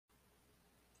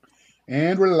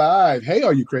And we're live. Hey,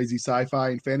 all you crazy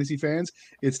sci-fi and fantasy fans.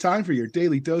 It's time for your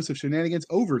daily dose of shenanigans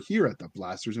over here at the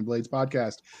Blasters and Blades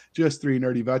podcast. Just three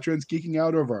nerdy veterans geeking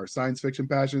out over our science fiction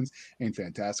passions and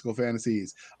fantastical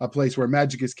fantasies. A place where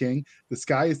magic is king, the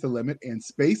sky is the limit, and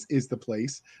space is the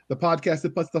place. The podcast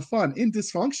that puts the fun in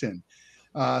dysfunction.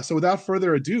 So without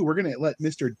further ado, we're going to let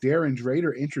Mr. Darrin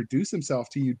Drader introduce himself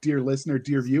to you, dear listener,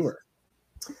 dear viewer.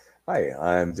 Hi,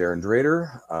 I'm Darrin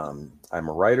Drader. I'm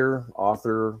a writer,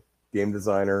 author, game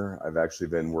designer. I've actually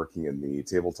been working in the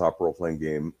tabletop role-playing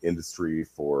game industry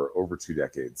for over 2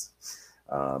 decades.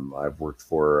 I've worked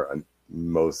for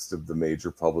most of the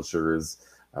major publishers,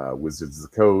 Wizards of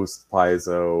the Coast,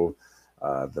 Paizo,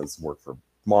 done some work for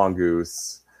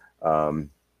Mongoose,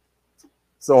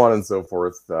 so on and so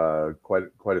forth.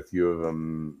 Quite a few of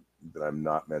them that I'm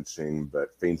not mentioning, but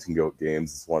Fainting Goat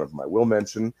Games is one of them I will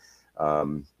mention,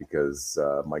 because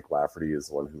Mike Lafferty is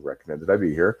the one who recommended I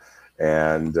be here.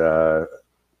 And of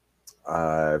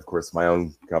course, my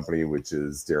own company, which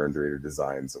is Darrin Drader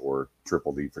Designs, or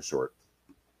Triple D for short.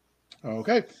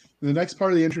 Okay. The next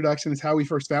part of the introduction is how we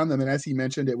first found them. And as he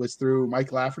mentioned, it was through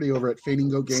Mike Lafferty over at Fainting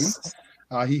Goat Games.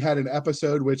 He had an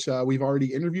episode which we've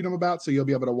already interviewed him about, so you'll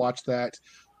be able to watch that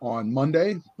on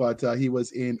Monday. But he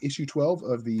was in issue 12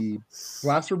 of the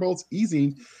Blaster Bolts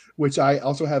Easing, which I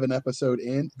also have an episode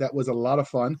in. That was a lot of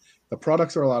fun. The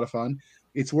products are a lot of fun.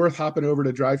 It's worth hopping over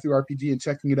to Drive Through RPG and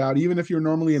checking it out, even if you're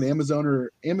normally an Amazon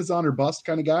or bust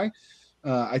kind of guy.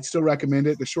 I'd still recommend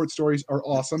it. The short stories are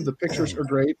awesome. The pictures are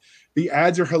great. The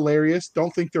ads are hilarious.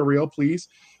 Don't think they're real, please.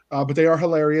 But they are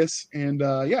hilarious. And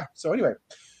yeah, so anyway,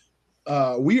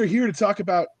 we are here to talk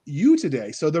about you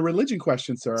today. So the religion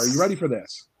question, sir, are you ready for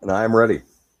this? And I'm ready.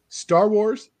 Star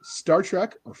Wars, Star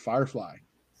Trek, or Firefly?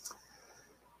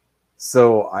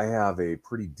 So I have a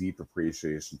pretty deep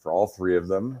appreciation for all three of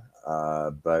them,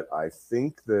 but I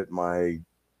think I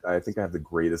have the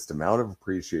greatest amount of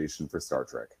appreciation for Star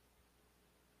Trek.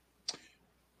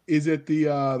 Is it the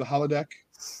holodeck?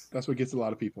 That's what gets a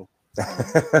lot of people.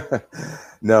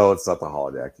 No, it's not the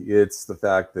holodeck. It's the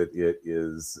fact that it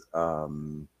is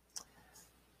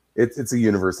it's a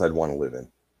universe I'd want to live in.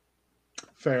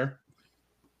 Fair.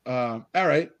 All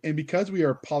right. And because we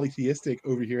are polytheistic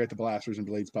over here at the Blasters and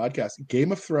Blades podcast,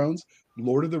 Game of Thrones,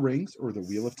 Lord of the Rings, or The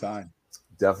Wheel of Time?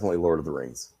 Definitely Lord of the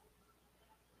Rings.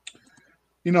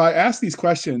 You know, I ask these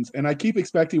questions and I keep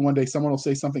expecting one day someone will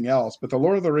say something else, but The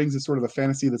Lord of the Rings is sort of the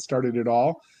fantasy that started it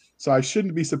all. So I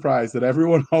shouldn't be surprised that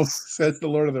everyone else says The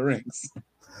Lord of the Rings.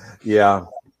 Yeah.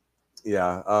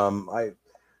 The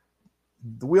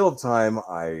Wheel of Time,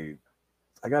 I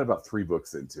got about 3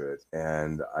 books into it,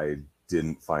 and I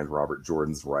didn't find Robert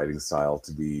Jordan's writing style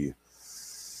to be,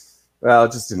 well,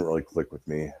 it just didn't really click with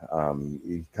me.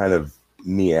 He kind of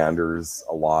meanders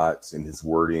a lot in his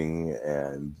wording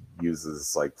and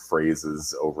uses like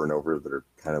phrases over and over that are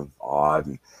kind of odd.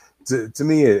 And to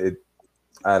me,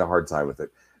 I had a hard time with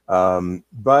it.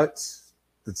 But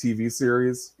the TV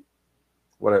series,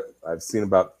 I've seen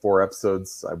about 4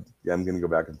 episodes. I'm going to go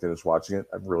back and finish watching it.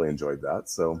 I've really enjoyed that,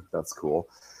 so that's cool.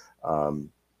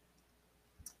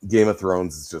 Game of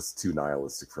Thrones is just too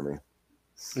nihilistic for me.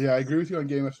 Yeah, I agree with you on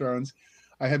Game of Thrones.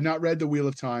 I have not read The Wheel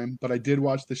of Time, but I did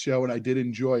watch the show and I did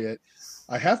enjoy it.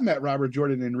 I have met Robert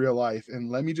Jordan in real life,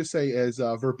 and let me just say, as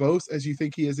verbose as you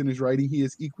think he is in his writing, he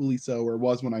is equally so, or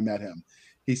was when I met him.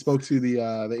 He spoke to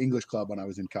the English club when I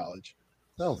was in college.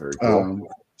 Oh, very cool.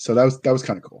 So that was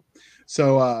kind of cool.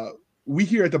 So we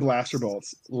here at the Blaster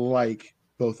Bolts like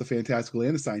both the fantastical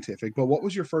and the scientific. But what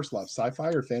was your first love, sci-fi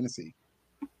or fantasy?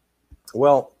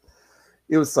 Well,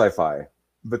 it was sci-fi,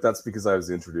 but that's because I was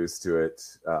introduced to it.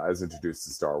 I was introduced to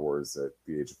Star Wars at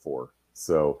the age of 4.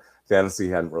 So fantasy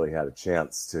hadn't really had a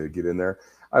chance to get in there.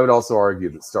 I would also argue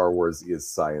that Star Wars is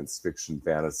science fiction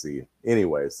fantasy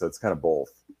anyway, so it's kind of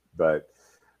both. But,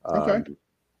 Okay.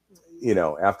 you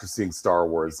know, after seeing Star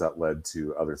Wars, that led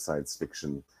to other science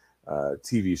fiction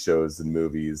TV shows and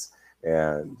movies.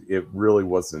 And it really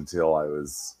wasn't until I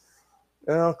was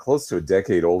close to a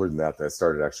decade older than that I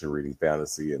started actually reading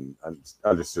fantasy and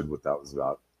understood what that was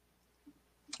about.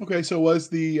 Okay, so was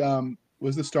the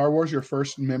Star Wars your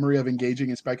first memory of engaging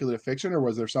in speculative fiction, or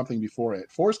was there something before it?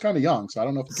 4 is kind of young, so I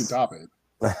don't know if you can top it.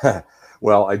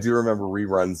 Well, I do remember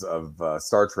reruns of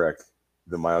Star Trek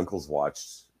that my uncles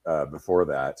watched before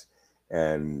that.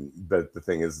 But the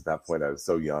thing is, at that point, I was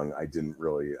so young, I didn't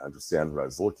really understand what I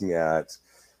was looking at.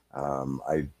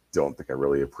 I don't think I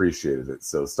really appreciated it.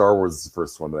 So Star Wars is the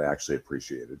first one that I actually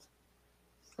appreciated.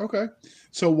 Okay.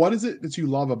 So what is it that you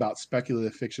love about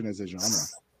speculative fiction as a genre?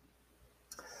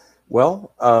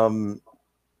 Well,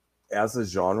 as a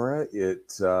genre,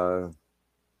 it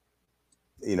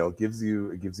gives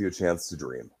you a chance to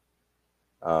dream.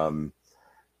 Um,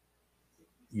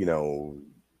 you know,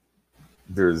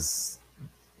 there's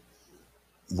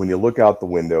when you look out the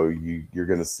window, you're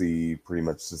going to see pretty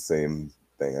much the same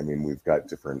thing. I mean, we've got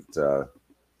different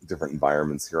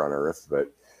environments here on Earth, but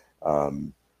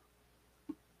um,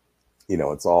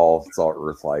 it's all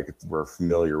Earth-like. We're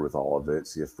familiar with all of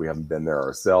it. If we haven't been there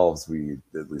ourselves, we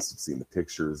at least have seen the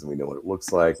pictures and we know what it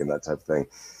looks like and that type of thing.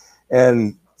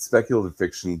 And speculative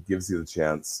fiction gives you the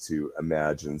chance to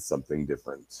imagine something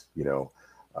different.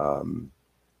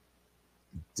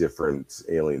 Different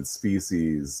alien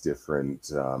species,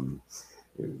 different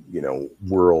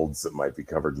worlds that might be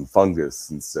covered in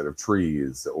fungus instead of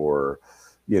trees, or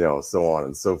so on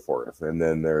and so forth. And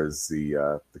then there's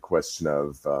the question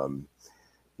of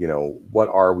what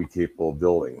are we capable of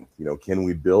building? Can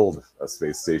we build a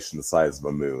space station the size of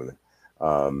a moon,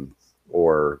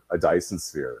 or a Dyson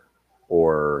sphere,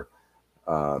 or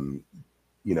can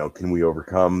we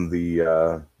overcome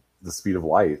the speed of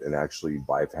light and actually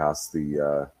bypass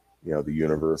the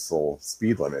universal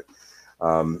speed limit?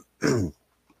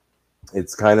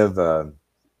 It's kind of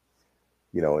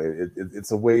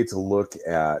it's a way to look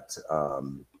at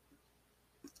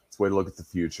the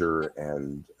future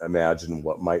and imagine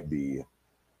what might be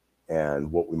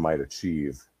and what we might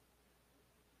achieve,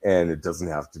 and it doesn't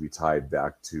have to be tied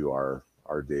back to our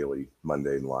daily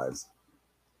mundane lives.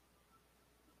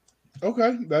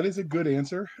 Okay, that is a good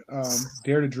answer.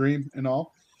 Dare to dream and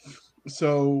all.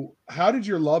 So, how did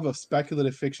your love of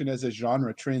speculative fiction as a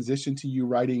genre transition to you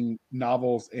writing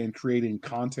novels and creating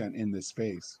content in this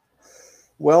space?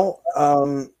 Well,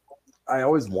 I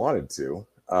always wanted to.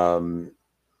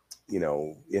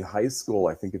 In high school,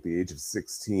 I think at the age of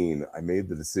 16, I made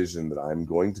the decision that I'm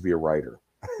going to be a writer,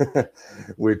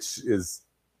 which is,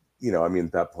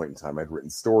 at that point in time, I'd written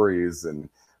stories and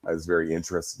I was very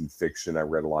interested in fiction. I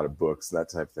read a lot of books and that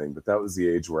type of thing. But that was the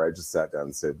age where I just sat down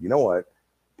and said, you know what?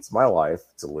 It's my life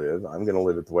to live. I'm going to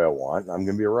live it the way I want. I'm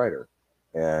going to be a writer.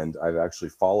 And I've actually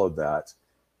followed that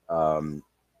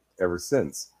ever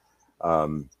since.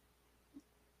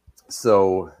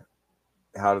 So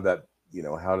how did that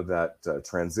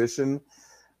transition?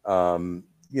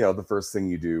 The first thing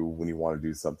you do when you want to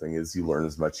do something is you learn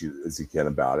as much as you can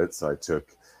about it. So I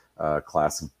took a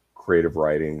class of creative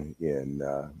writing in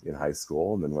high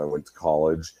school. And then when I went to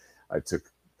college, I took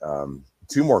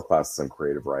 2 more classes on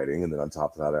creative writing. And then on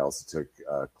top of that, I also took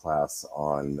a class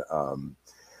on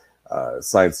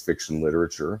science fiction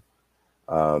literature.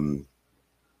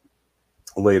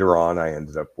 Later on, I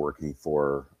ended up working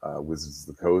for Wizards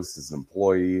of the Coast as an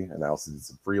employee, and I also did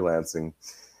some freelancing.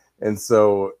 And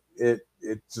so it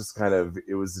just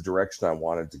it was the direction I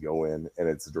wanted to go in, and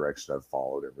it's the direction I've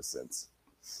followed ever since.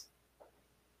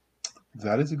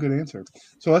 That is a good answer.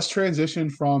 So let's transition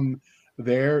from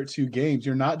there to games.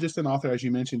 You're not just an author, as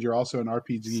you mentioned, you're also an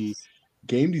RPG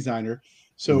game designer.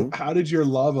 So how did your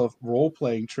love of role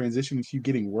playing transition into you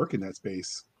getting work in that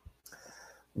space?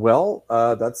 Well,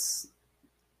 that's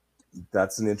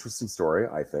an interesting story,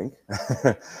 I think.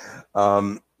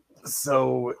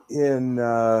 So in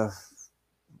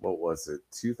what was it,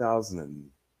 2000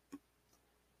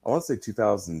 I want to say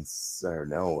 2000, or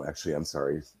no, actually, I'm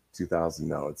sorry, 2000,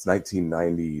 no, it's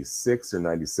 1996 or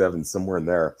 97, somewhere in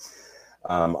there.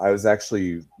 I was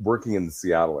actually working in the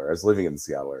Seattle area. I was living in the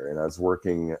Seattle area, and I was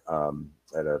working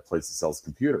at a place that sells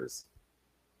computers.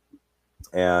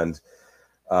 And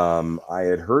I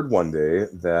had heard one day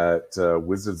that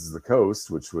Wizards of the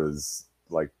Coast, which was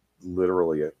like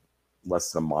literally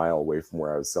less than a mile away from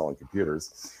where I was selling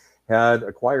computers, had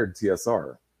acquired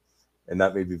TSR. And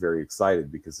that made me very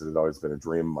excited because it had always been a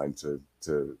dream of mine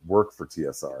to work for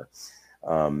TSR.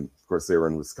 Of course, they were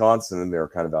in Wisconsin and they were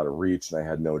kind of out of reach, and I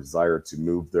had no desire to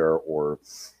move there,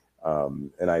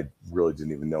 and I really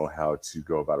didn't even know how to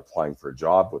go about applying for a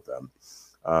job with them.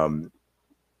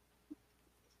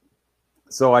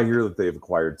 So I hear that they've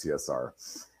acquired TSR,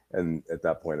 and at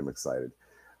that point I'm excited.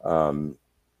 And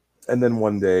then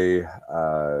one day,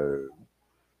 a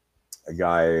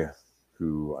guy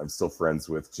who I'm still friends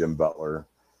with, Jim Butler,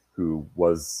 who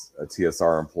was a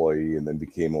TSR employee and then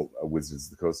became a Wizards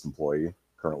of the Coast employee,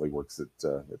 currently works at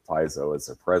Paizo as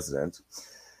their president,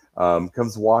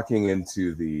 comes walking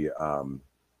into the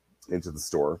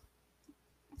store,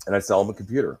 and I sell him a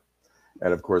computer.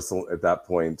 And of course, at that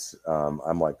point,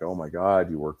 I'm like, "Oh my God,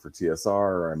 you work for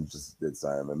TSR? I'm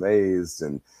amazed,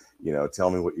 and tell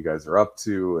me what you guys are up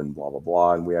to, and blah blah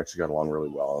blah." And we actually got along really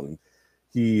well. And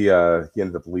he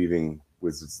ended up leaving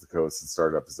Wizards of the Coast and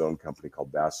started up his own company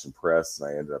called Bastion Press, and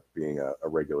I ended up being a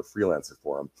regular freelancer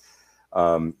for him.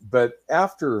 But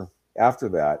after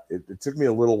that, it took me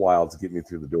a little while to get me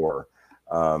through the door.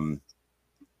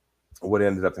 what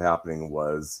ended up happening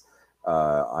was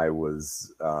I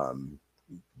was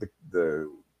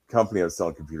the company I was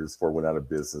selling computers for went out of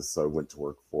business, so I went to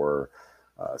work for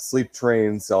Sleep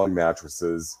Train, selling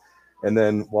mattresses. And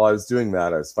then while I was doing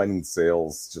that, I was finding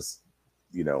sales just,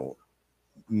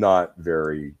 not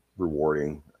very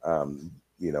rewarding.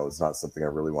 It's not something I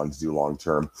really wanted to do long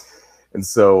term. And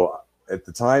so at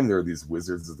the time, there were these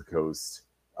Wizards of the Coast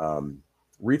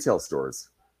retail stores.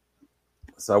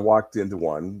 So I walked into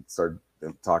one, started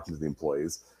talking to the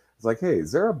employees. It's like, hey,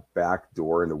 is there a back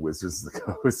door into Wizards of the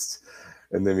Coast?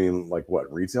 And they mean, like,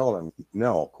 what, retail? And I'm,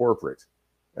 no, corporate.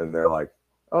 And they're like,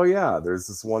 oh, yeah, there's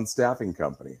this one staffing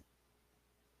company.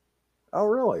 Oh,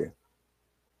 really?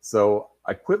 So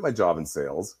I quit my job in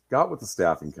sales, got with the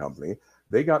staffing company.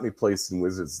 They got me placed in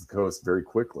Wizards of the Coast very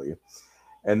quickly.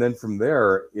 And then from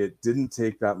there, it didn't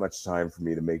take that much time for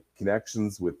me to make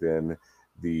connections within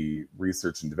the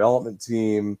research and development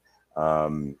team.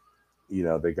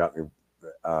 They got me,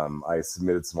 I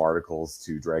submitted some articles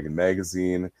to Dragon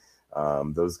Magazine.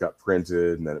 Those got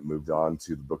printed, and then it moved on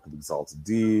to the Book of Exalted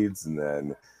Deeds, and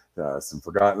then some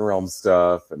Forgotten Realms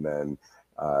stuff, and then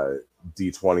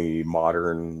D20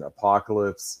 Modern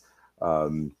Apocalypse.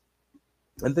 And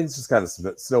things just kind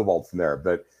of snowballed from there.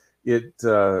 But it,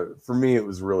 for me, it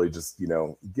was really just,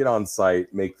 get on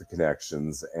site, make the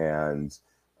connections, and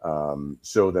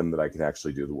show them that I can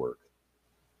actually do the work.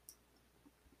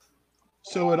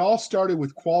 So it all started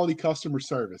with quality customer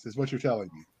service, is what you're telling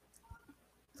me.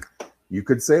 You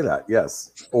could say that,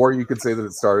 yes. Or you could say that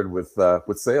it started with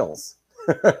sales.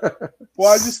 Well,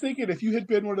 I was just thinking, if you had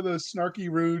been one of those snarky,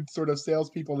 rude sort of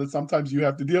salespeople that sometimes you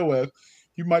have to deal with,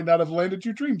 you might not have landed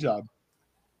your dream job.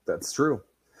 That's true.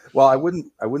 Well, I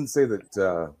wouldn't say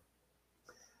that.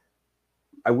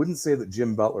 I wouldn't say that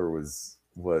Jim Butler was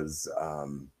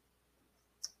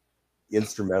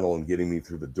instrumental in getting me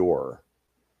through the door,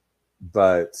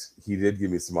 but he did give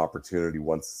me some opportunity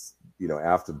once,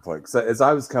 after the point. Because as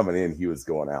I was coming in, he was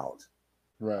going out.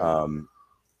 Right.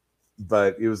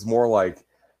 But it was more like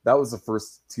that was the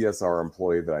first TSR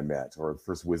employee that I met, or the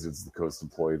first Wizards of the Coast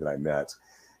employee that I met.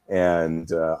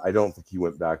 And I don't think he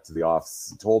went back to the office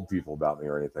and told people about me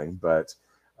or anything. But,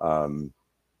 for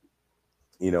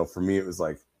me, it was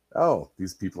like, oh,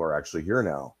 these people are actually here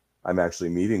now. I'm actually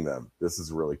meeting them. This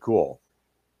is really cool.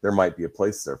 There might be a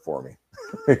place there for me,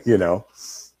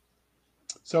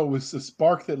 So it was the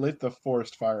spark that lit the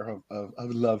forest fire of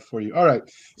love for you. All right.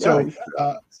 So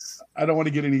I don't want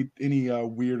to get any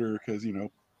weirder because,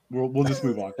 we'll just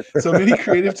move on. So many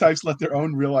creative types let their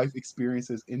own real life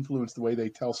experiences influence the way they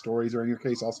tell stories, or in your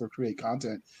case, also create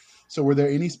content. So were there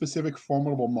any specific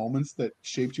formidable moments that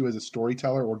shaped you as a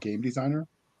storyteller or game designer?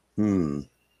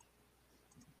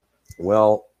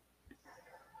 Well,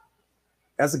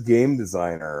 as a game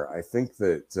designer, I think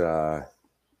that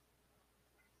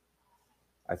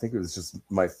it was just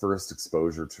my first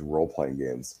exposure to role-playing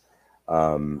games.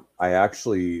 I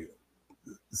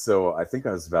think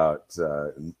I was about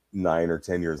 9 or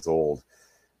 10 years old,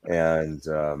 and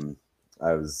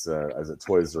I was at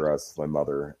Toys R Us with my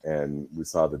mother, and we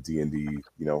saw the D&D,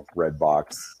 red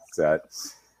box set,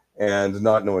 and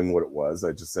not knowing what it was,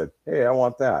 I just said, "Hey, I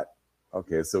want that."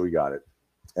 Okay, so we got it,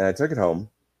 and I took it home.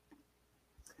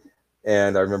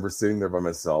 And I remember sitting there by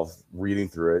myself, reading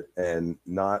through it, and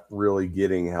not really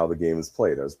getting how the game is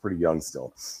played. I was pretty young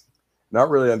still. Not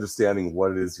really understanding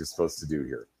what it is you're supposed to do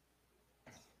here.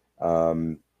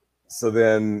 So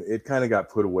then it kind of got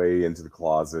put away into the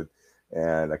closet,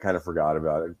 and I kind of forgot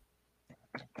about it.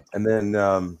 And then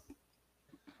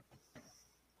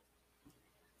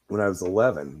when I was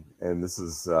 11, and this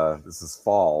is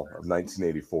fall of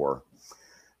 1984,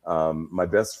 my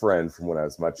best friend from when I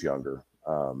was much younger,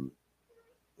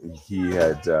 he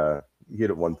had at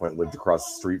one point lived across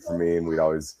the street from me, and we'd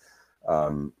always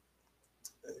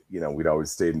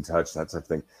stayed in touch, that type of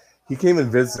thing. He came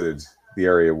and visited the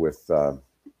area with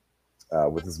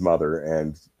his mother,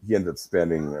 and he ended up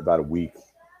spending about a week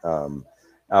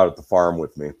out at the farm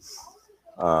with me.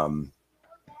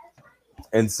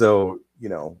 And so, we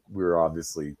were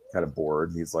obviously kind of bored,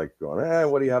 and he's like going,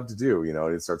 what do you have to do?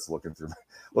 And he starts looking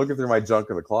through my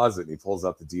junk in the closet, and he pulls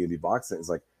out the D&D box set. He's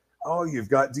like, "Oh, you've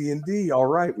got D&D. All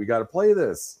right, we got to play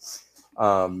this."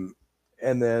 And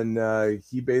then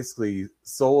he basically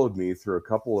soloed me through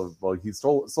he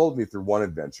sold me through one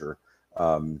adventure,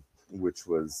 which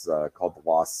was called The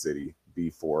Lost City,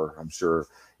 B4. I'm sure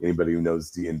anybody who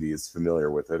knows D&D is familiar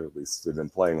with it, at least they've been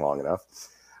playing long enough.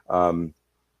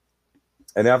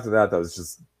 And after that was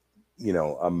just,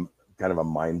 kind of a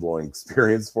mind-blowing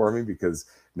experience for me, because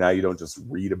now you don't just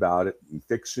read about it in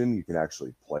fiction, you can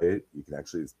actually play it, you can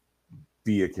actually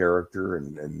be a character,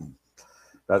 and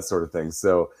that sort of thing.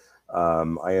 So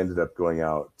I ended up going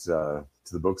out to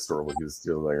the bookstore when he was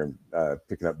still there and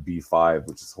picking up B5,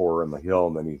 which is Horror on the Hill,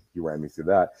 and then he ran me through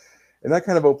that. And that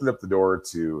kind of opened up the door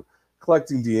to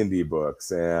collecting D&D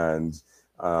books and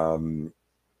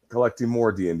collecting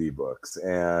more D&D books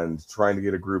and trying to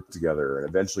get a group together and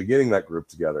eventually getting that group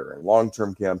together and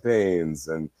long-term campaigns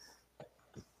and,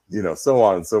 so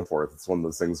on and so forth. It's one of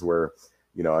those things where,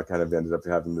 I kind of ended up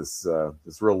having this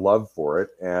real love for it.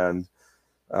 And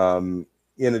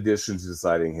in addition to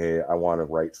deciding, hey, I want to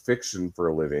write fiction for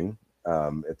a living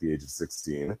at the age of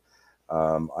 16,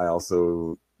 I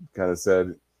also kind of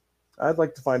said, I'd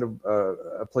like to find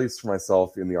a place for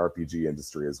myself in the RPG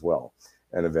industry as well.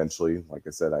 And eventually, like I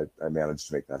said, I managed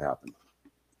to make that happen.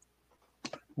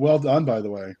 Well done, by the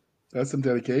way. That's some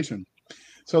dedication.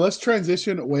 So let's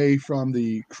transition away from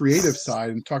the creative side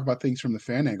and talk about things from the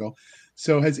fan angle.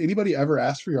 So has anybody ever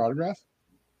asked for your autograph?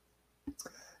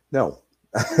 No.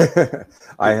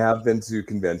 I have been to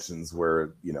conventions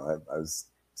where, I was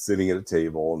sitting at a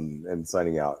table and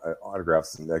signing out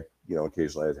autographs. And,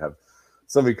 occasionally I'd have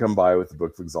somebody come by with the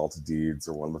Book of Exalted Deeds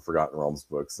or one of the Forgotten Realms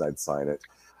books, and I'd sign it.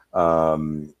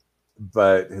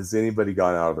 But has anybody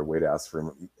gone out of their way to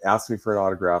ask me for an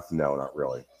autograph? No, not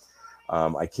really.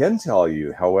 I can tell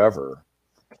you, however,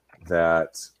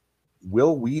 that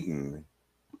Will Wheaton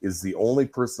is the only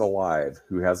person alive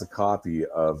who has a copy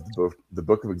of the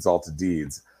Book of Exalted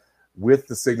Deeds with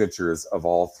the signatures of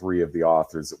all three of the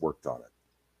authors that worked on it.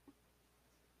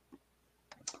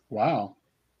 Wow.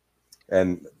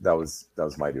 And that was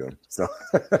my doing. So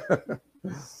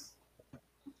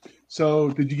So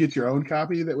did you get your own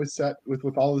copy that was set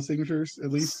with all the signatures at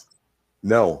least?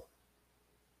 No,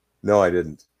 I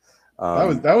didn't.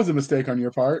 That was a mistake on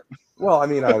your part. Well, I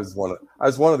mean, I was one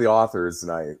of the authors,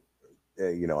 and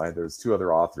there's two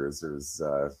other authors.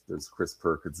 There's Chris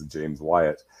Perkins and James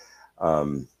Wyatt,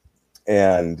 and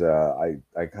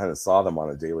I kind of saw them on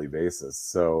a daily basis.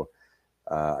 So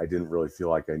I didn't really feel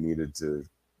like I needed to,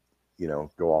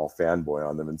 go all fanboy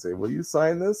on them and say, "Will you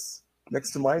sign this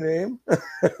next to my name?"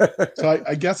 So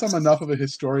I guess I'm enough of a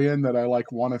historian that I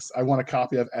want a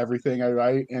copy of everything I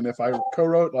write, and if I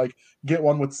co-wrote, get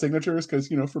one with signatures because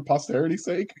for posterity's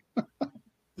sake.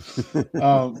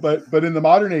 But in the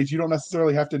modern age, you don't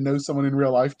necessarily have to know someone in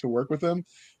real life to work with them.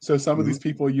 So some of these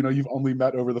people, you've only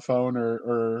met over the phone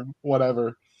or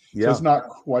whatever. Yeah. So it's not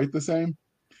quite the same.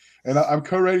 And I'm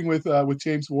co-writing with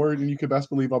James Ward, and you can best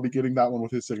believe I'll be getting that one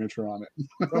with his signature on it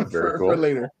for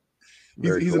later.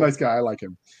 He's cool. A nice guy. I like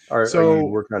him. Are you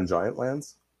working on Giant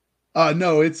Lands?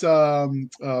 No, it's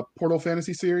Portal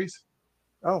Fantasy series.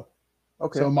 Oh,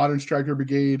 okay. So Modern Striker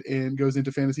Brigade and goes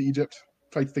into Fantasy Egypt,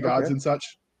 fights the gods and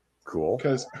such. Cool.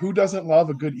 Because who doesn't love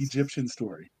a good Egyptian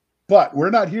story? But we're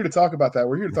not here to talk about that.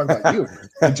 We're here to talk about you.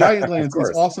 The Giant Lands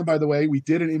is awesome, by the way. We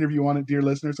did an interview on it, dear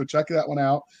listeners, so check that one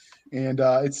out. And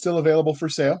it's still available for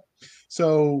sale.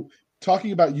 So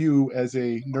talking about you as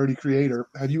a nerdy creator,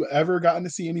 have you ever gotten to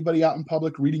see anybody out in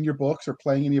public reading your books or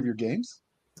playing any of your games?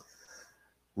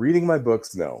 Reading my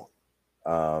books, no.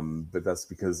 But that's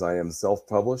because I am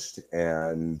self-published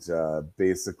and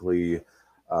basically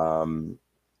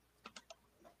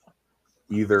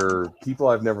either people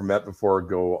I've never met before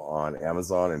go on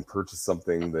Amazon and purchase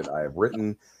something that I have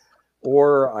written,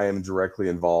 or I am directly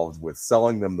involved with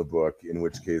selling them the book, in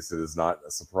which case it is not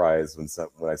a surprise when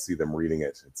I see them reading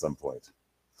it at some point.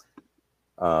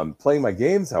 Playing my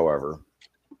games, however,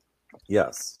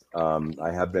 yes.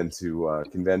 I have been to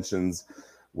conventions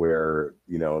where,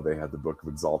 they had the Book of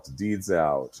Exalted Deeds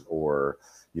out, or,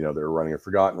 they were running a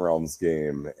Forgotten Realms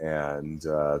game, and,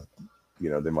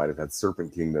 they might have had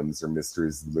Serpent Kingdoms or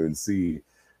Mysteries of the Moon Sea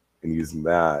and using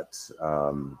that.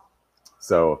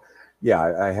 So, yeah,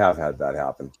 I have had that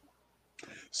happen.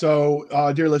 So,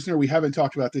 dear listener, we haven't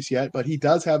talked about this yet, but he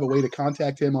does have a way to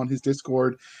contact him on his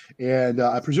Discord. And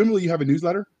presumably you have a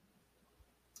newsletter?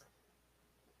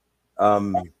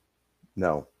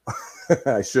 No,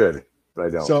 I should, but I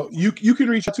don't. So you can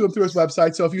reach out to him through his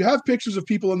website. So if you have pictures of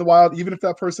people in the wild, even if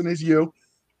that person is you,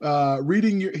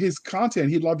 reading his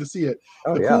content, he'd love to see it.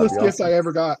 The coolest gift I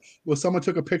ever got was someone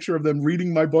took a picture of them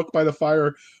reading my book by the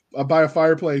fire, by a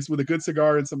fireplace with a good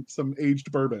cigar and some aged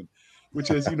bourbon,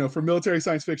 which is, for military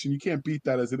science fiction, you can't beat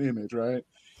that as an image, right?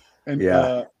 And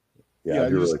yeah,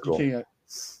 really cool. You can't.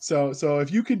 So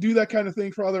if you can do that kind of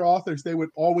thing for other authors, they would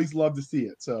always love to see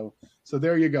it. So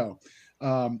there you go.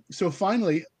 So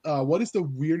finally, what is the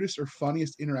weirdest or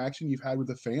funniest interaction you've had with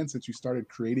a fan since you started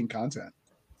creating content?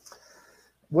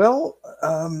 Well,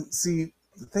 see,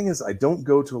 the thing is, I don't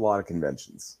go to a lot of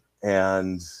conventions,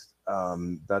 and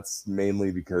that's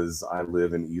mainly because I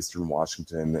live in Eastern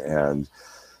Washington, and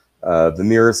The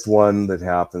nearest one that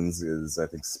happens is, I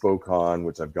think, Spokane,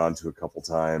 which I've gone to a couple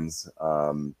times.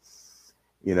 And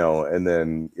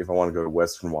then if I want to go to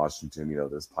Western Washington,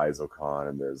 there's PaizoCon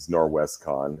and there's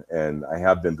NorwestCon, and I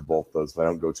have been to both those, but I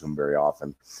don't go to them very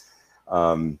often.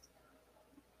 So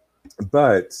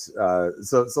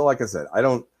like I said,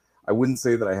 I wouldn't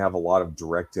say that I have a lot of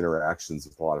direct interactions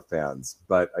with a lot of fans,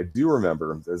 but I do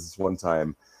remember there's this one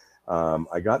time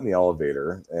I got in the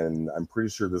elevator, and I'm pretty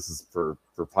sure this is for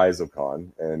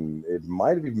PaizoCon, and it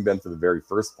might have even been for the very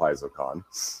first PaizoCon.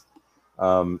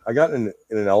 I got in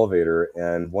an elevator,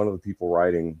 and one of the people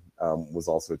riding was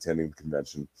also attending the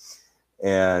convention,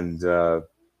 and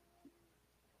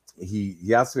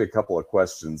he asked me a couple of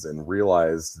questions and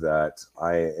realized that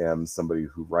I am somebody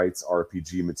who writes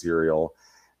RPG material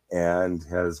and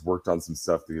has worked on some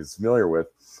stuff that he's familiar with,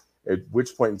 at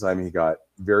which point in time he got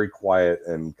very quiet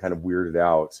and kind of weirded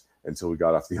out until we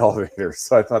got off the elevator.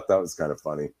 So I thought that was kind of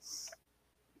funny.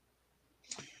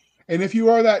 And if you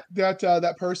are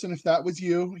that person, if that was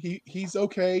you, he's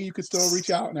okay. You could still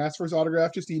reach out and ask for his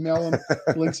autograph. Just email him.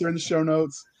 Links are in the show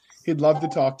notes. He'd love to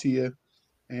talk to you.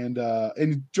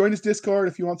 And join his Discord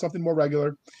if you want something more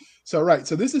regular.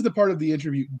 So this is the part of the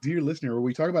interview, dear listener, where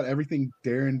we talk about everything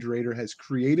Darrin Drader has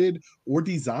created or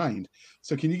designed.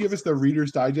 So can you give us the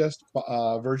Reader's Digest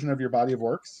version of your body of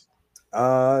works?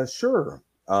 Sure.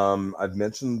 I've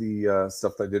mentioned the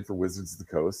stuff that I did for Wizards of the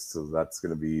Coast, so that's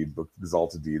going to be Book of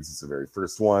Exalted Deeds. It's the very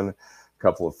first one. A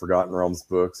couple of Forgotten Realms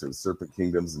books. There's Serpent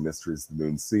Kingdoms and Mysteries of the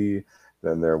Moon Sea.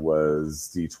 Then there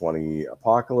was D20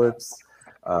 Apocalypse.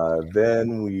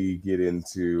 Then we get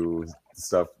into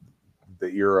stuff, the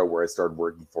era where I started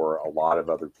working for a lot of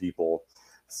other people.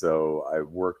 So I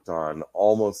worked on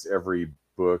almost every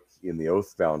book in the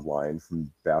Oathbound line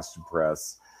from Bastion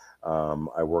Press.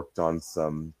 I worked on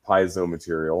some Paizo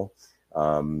material.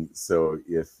 So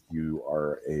if you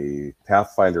are a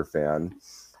Pathfinder fan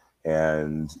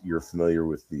and you're familiar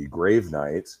with the Grave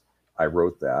Knight, I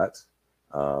wrote that.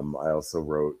 I also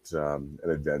wrote an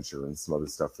adventure and some other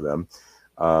stuff for them.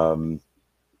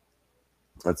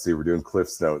 Let's see, we're doing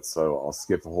Cliff's Notes, so I'll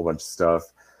skip a whole bunch of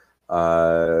stuff.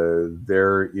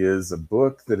 There is a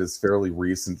book that is fairly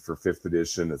recent for 5th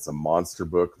edition. It's a monster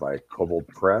book by Kobold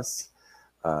Press.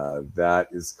 That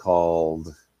is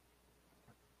called,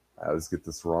 I always get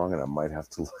this wrong and I might have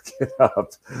to look it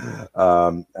up.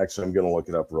 Actually, I'm going to look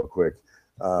it up real quick.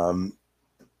 That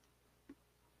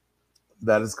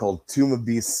is called Tomb of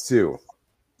Beasts 2.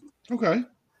 Okay.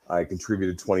 I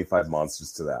contributed 25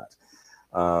 monsters to that.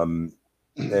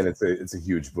 And it's a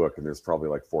huge book, and there's probably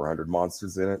like 400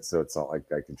 monsters in it. So it's not like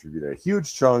I contributed a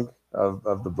huge chunk of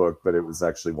the book, but it was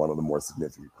actually one of the more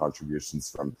significant contributions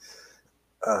from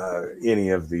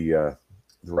any of the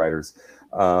writers.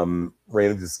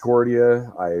 Reign of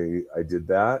Discordia, I did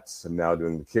that. I'm now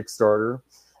doing the Kickstarter.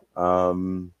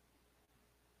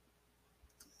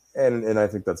 And I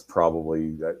think that's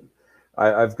probably that.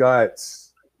 I've got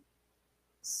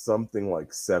something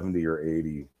like 70 or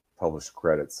 80 published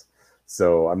credits,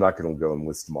 so I'm not going to go and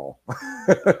list them all.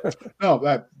 No,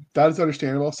 that is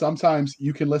understandable. Sometimes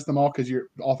you can list them all because your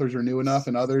authors are new enough,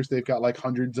 and others they've got like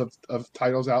hundreds of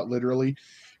titles out literally,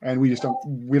 and we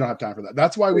don't have time for that.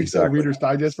 That's why we said Reader's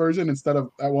Digest version instead of,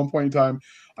 at one point in time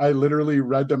I literally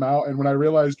read them out, and when I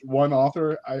realized one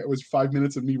author, it was 5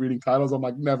 minutes of me reading titles. I'm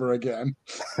like, never again.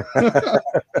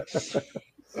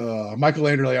 Michael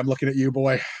Anderley, I'm looking at you,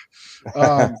 boy.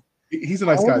 He's a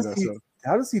nice guy though. So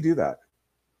how does he do that?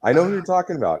 I know who you're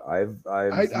talking about. I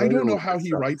don't know how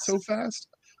he writes so fast.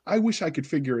 I wish I could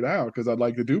figure it out because I'd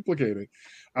like to duplicate it.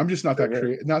 I'm just not that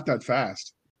not that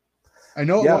fast. I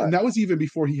know, and that was even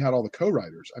before he had all the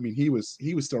co-writers. I mean, he was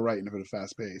still writing at a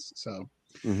fast pace. So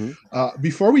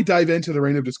before we dive into the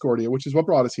Reign of Discordia, which is what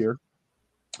brought us here,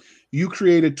 you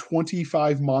created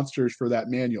 25 monsters for that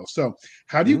manual. So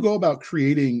how do you go about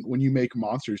creating when you make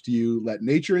monsters? Do you let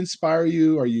nature inspire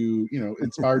you? Are you,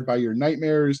 inspired by your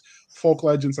nightmares, folk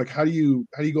legends? Like, how do you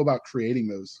go about creating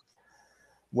those?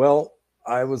 Well,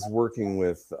 I was working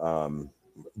with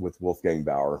Wolfgang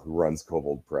Bauer, who runs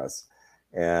Kobold Press.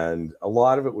 And a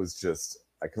lot of it was just,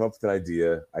 I come up with an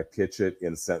idea, I pitch it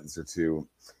in a sentence or two,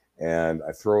 and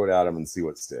I throw it at him and see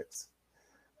what sticks.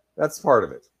 That's part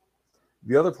of it.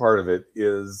 The other part of it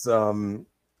is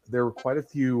there were quite a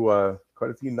few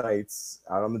nights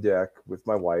out on the deck with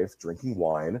my wife drinking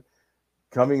wine,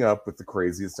 coming up with the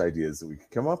craziest ideas that we could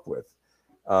come up with,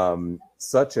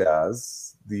 such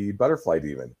as the Butterfly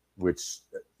Demon, which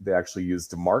they actually used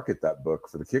to market that book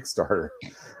for the Kickstarter.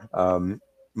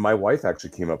 My wife actually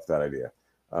came up with that idea.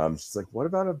 She's like, "What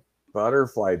about a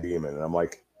butterfly demon?" And I'm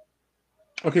like,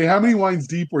 Okay, how many wines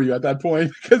deep were you at that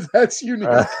point? Because that's unique.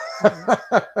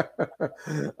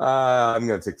 I'm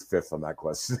going to take the fifth on that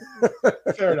question.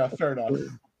 Fair enough. Fair enough.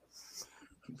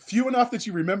 Few enough that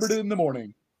you remembered it in the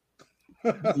morning.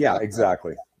 Yeah,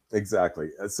 exactly.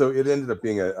 So it ended up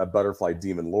being a butterfly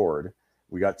demon lord.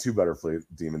 We got two butterfly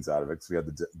demons out of it. So we had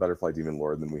the butterfly demon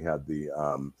lord, and then we had the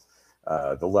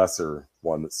lesser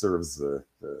one that serves the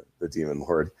demon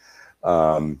lord.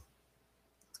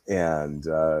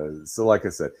 So like I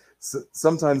said,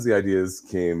 sometimes the ideas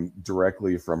came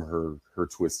directly from her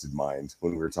twisted mind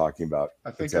when we were talking about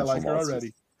I think I potential like her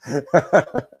monsters.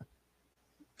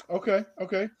 already.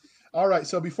 Okay. All right.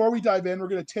 So before we dive in, we're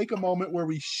going to take a moment where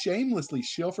we shamelessly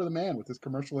shill for the man with this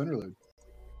commercial interlude.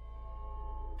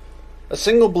 A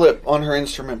single blip on her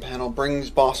instrument panel brings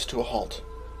Boss to a halt.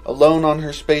 Alone on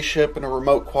her spaceship in a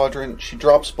remote quadrant, she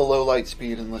drops below light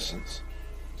speed and listens.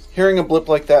 Hearing a blip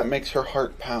like that makes her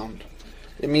heart pound.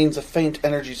 It means a faint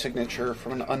energy signature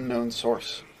from an unknown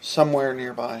source, somewhere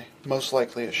nearby, most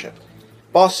likely a ship.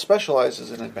 Boss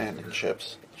specializes in abandoned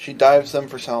ships. She dives them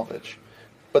for salvage.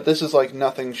 But this is like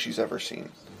nothing she's ever seen.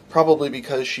 Probably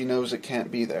because she knows it can't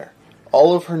be there.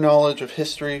 All of her knowledge of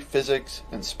history, physics,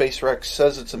 and space wrecks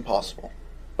says it's impossible.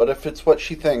 But if it's what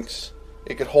she thinks,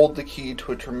 it could hold the key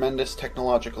to a tremendous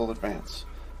technological advance.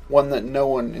 One that no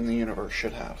one in the universe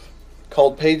should have.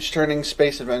 Called Page-Turning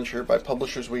Space Adventure by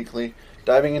Publishers Weekly,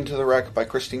 Diving into the Wreck by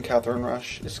Christine Catherine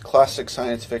Rush is classic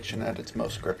science fiction at its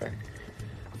most gripping.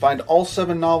 Find all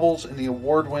 7 novels in the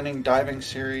award-winning diving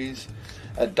series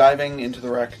at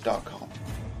divingintotherwreck.com.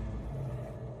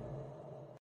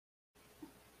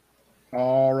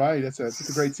 All right. It's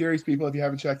a great series, people, if you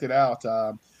haven't checked it out.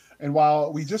 And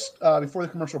while we just, before the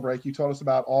commercial break, you told us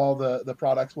about all the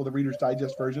products, well, the Reader's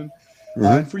Digest version.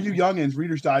 And for you youngins,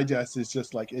 Reader's Digest is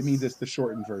just like, it means it's the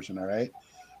shortened version, all right?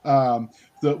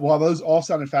 While those all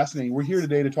sounded fascinating, we're here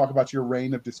today to talk about your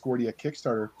Reign of Discordia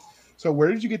Kickstarter. So where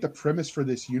did you get the premise for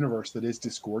this universe that is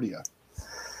Discordia?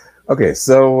 Okay,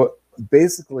 so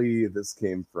basically this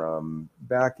came from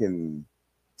back in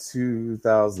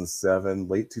 2007,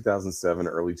 late 2007,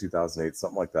 early 2008,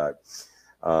 something like that.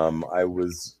 I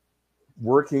was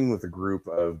working with a group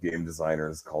of game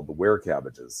designers called the Were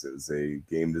Cabbages. It was a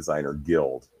game designer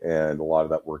guild, and a lot of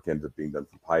that work ended up being done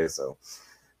for Paizo.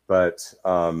 But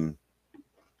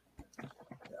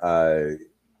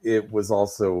it was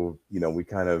also, we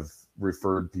kind of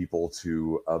referred people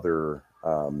to other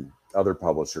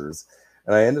publishers,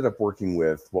 and I ended up working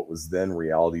with what was then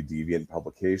Reality Deviant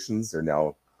Publications. They're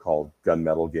now called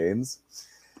Gunmetal Games.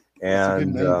 That's a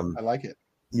good name. I like it.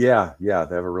 Yeah, they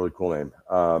have a really cool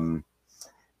name.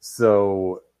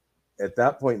 So at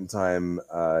that point in time,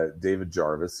 David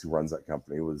Jarvis, who runs that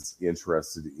company, was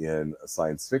interested in a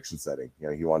science fiction setting.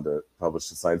 He wanted to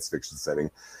publish a science fiction setting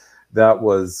that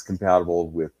was compatible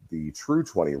with the True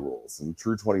 20 rules. And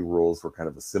True 20 rules were kind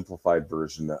of a simplified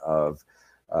version of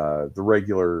the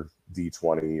regular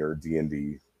D20 or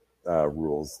D&D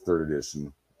rules, 3rd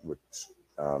edition.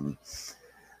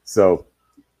 So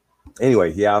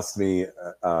anyway, he asked me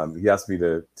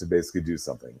to basically do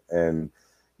something, and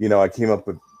I came up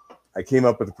with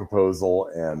a proposal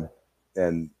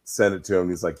and sent it to him.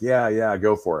 He's like, yeah,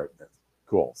 go for it.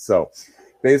 Cool. So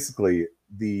basically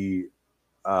the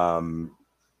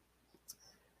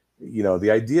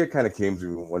idea kind of came to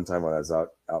me one time when I was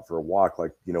out for a walk,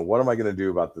 like, what am I going to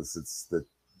do about this?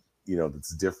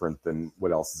 That's different than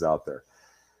what else is out there.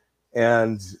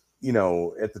 And,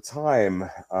 at the time,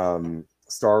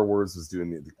 Star Wars was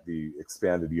doing the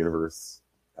expanded universe.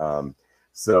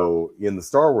 So in the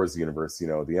Star Wars universe,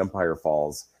 the Empire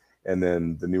falls, and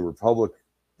then the New Republic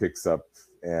picks up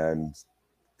and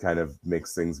kind of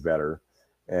makes things better.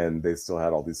 And they still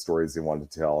had all these stories they wanted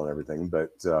to tell and everything.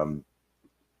 But so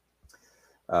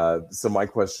my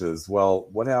question is, well,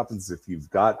 what happens if you've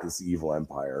got this evil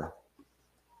empire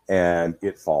and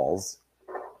it falls,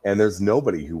 and there's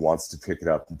nobody who wants to pick it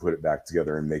up and put it back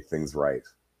together and make things right?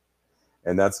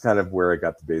 And that's kind of where I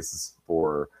got the basis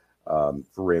for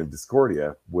Reign of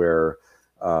Discordia, where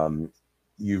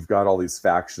you've got all these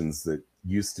factions that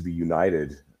used to be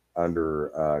united under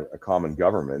a common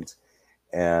government,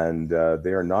 and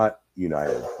they are not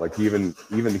united. Like even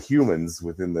humans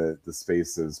within the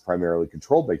spaces primarily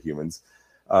controlled by humans,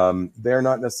 they're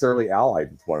not necessarily allied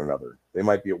with one another. They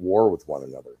might be at war with one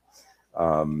another.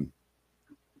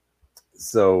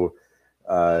 So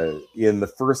in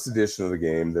the first edition of the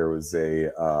game, there was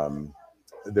an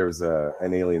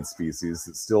alien species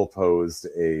that still posed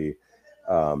a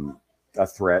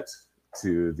threat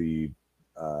to the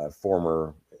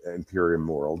former Imperium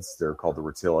worlds. They're called the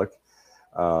Rotilic,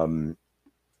 and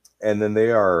then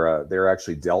they're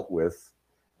actually dealt with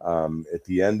at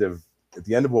the end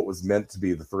of what was meant to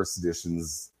be the first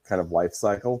edition's kind of life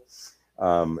cycle.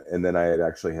 And then I had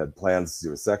actually had plans to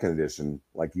do a second edition,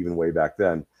 like even way back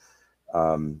then.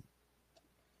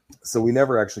 So we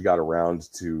never actually got around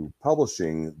to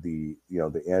publishing the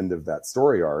end of that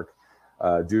story arc,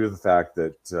 due to the fact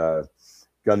that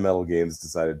Gunmetal Games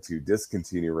decided to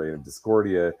discontinue Reign of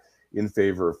Discordia in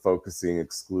favor of focusing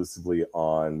exclusively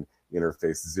on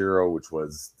Interface Zero, which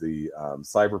was the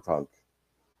cyberpunk,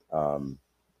 the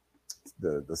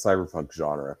cyberpunk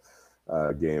genre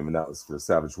game, and that was for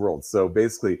Savage Worlds. So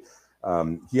basically,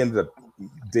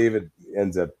 David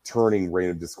ends up turning Reign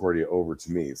of Discordia over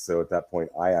to me. So at that point,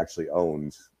 I actually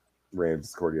owned Reign of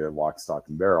Discordia lock, stock,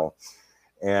 and barrel,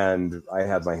 and I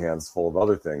had my hands full of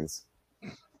other things.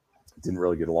 Didn't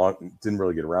really get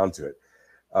around to it.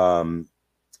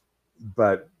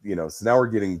 But so now we're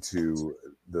getting to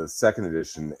the second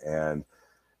edition, and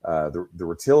the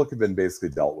Rotilic had been basically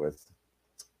dealt with.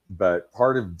 But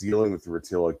part of dealing with the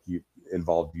Rotilic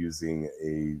involved using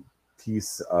a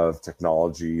piece of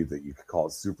technology that you could call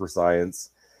it super science,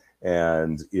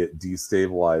 and it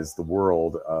destabilized the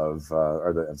world of,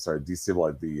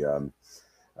 destabilized the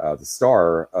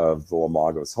star of the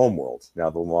Lamagos homeworld.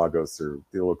 Now the Lamagos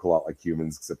they look a lot like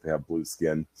humans, except they have blue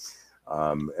skin,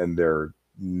 and they're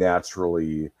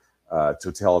naturally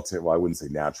totalitarian. Well, I wouldn't say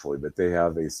naturally, but they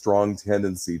have a strong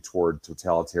tendency toward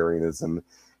totalitarianism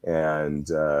and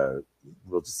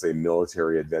we'll just say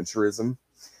military adventurism.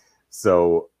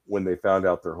 So when they found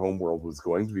out their homeworld was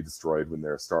going to be destroyed when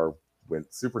their star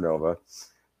went supernova,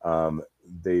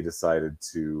 they decided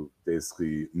to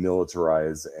basically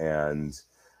militarize, and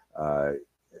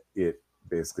it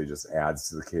basically just adds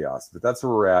to the chaos. But that's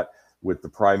where we're at with the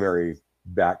primary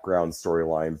background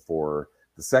storyline for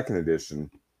the second edition.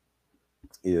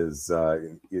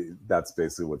 That's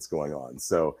basically what's going on.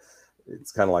 So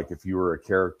it's kind of like if you were a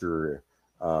character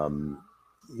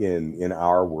in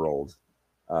our world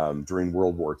during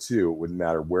World War II, it wouldn't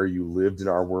matter where you lived in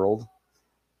our world.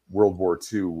 World War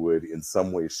II would in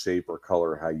some way shape or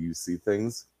color how you see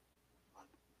things,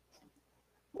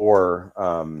 or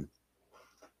or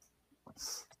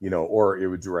it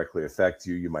would directly affect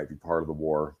you. You might be part of the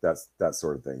war. That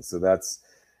sort of thing. So that's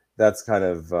kind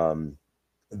of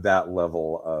that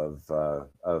level of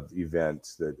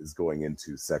event that is going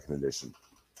into second edition.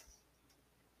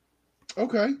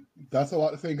 Okay, that's a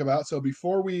lot to think about. So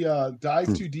before we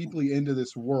dive too deeply into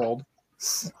this world,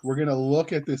 we're going to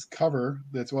look at this cover.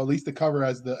 That's, well, at least the cover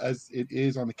as it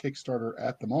is on the Kickstarter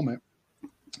at the moment,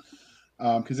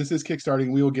 because this is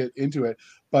Kickstarting. We will get into it.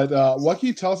 But what can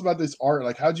you tell us about this art?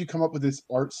 Like, how did you come up with this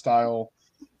art style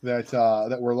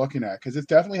that we're looking at? Because it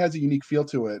definitely has a unique feel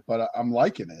to it, but I'm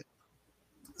liking it.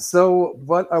 So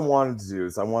what I wanted to do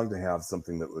is I wanted to have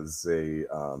something that was a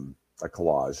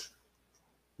collage.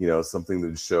 Something that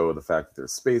would show the fact that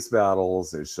there's space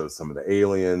battles, it shows some of the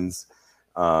aliens,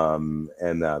 and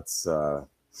that's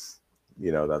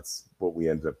that's what we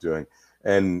ended up doing.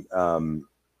 And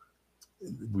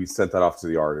we sent that off to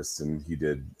the artist, and he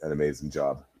did an amazing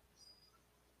job.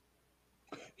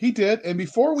 He did. And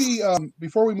before we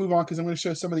move on, because I'm going to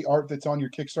show some of the art that's on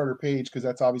your Kickstarter page, because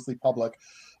that's obviously public,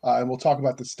 and we'll talk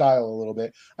about the style a little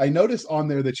bit. I noticed on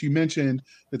there that you mentioned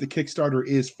that the Kickstarter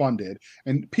is funded,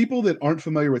 and people that aren't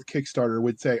familiar with Kickstarter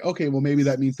would say, okay, well, maybe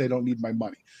that means they don't need my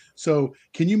money. So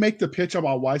can you make the pitch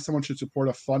about why someone should support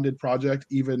a funded project,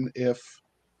 even if,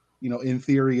 in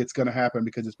theory, it's going to happen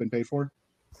because it's been paid for?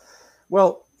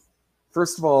 Well,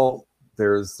 first of all,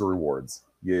 there's the rewards.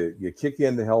 You kick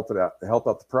in to help out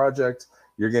the project,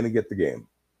 you're going to get the game.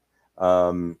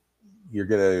 You're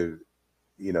going to,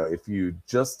 if you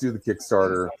just do the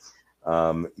Kickstarter,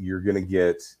 you're going to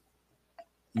get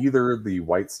either the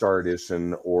White Star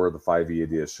edition or the 5e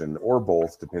edition, or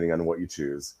both, depending on what you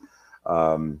choose.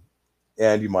 And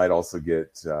you might also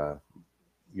get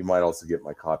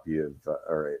my copy of,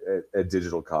 or a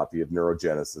digital copy of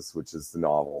Neurogenesis, which is the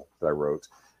novel that I wrote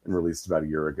and released about a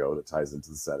year ago that ties into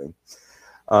the setting.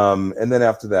 And then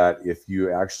after that, if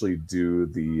you actually do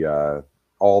the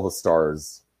all the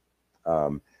stars,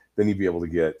 then you'd be able to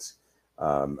get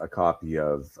a copy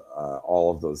of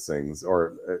all of those things,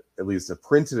 or at least a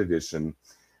printed edition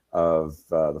of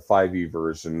the 5e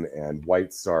version and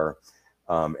White Star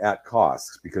at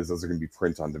cost, because those are going to be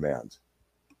print on demand.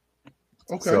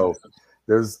 Okay. So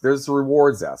there's the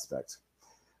rewards aspect.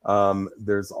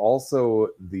 There's also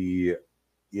the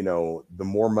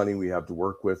more money we have to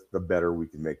work with, the better we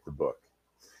can make the book.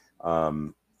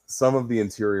 Some of the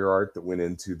interior art that went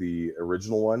into the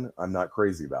original one, I'm not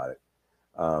crazy about it.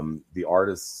 The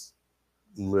artists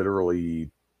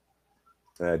literally,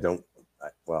 I'm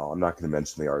not going to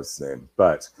mention the artist's name,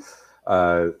 but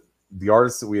The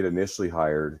artist that we had initially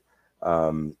hired,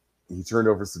 he turned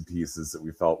over some pieces that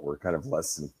we felt were kind of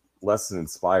less than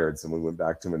inspired. So we went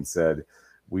back to him and said,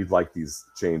 we'd like these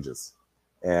changes.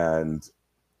 And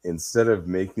instead of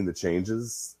making the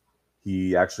changes,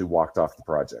 he actually walked off the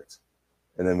project.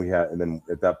 And then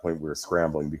at that point we were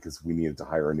scrambling because we needed to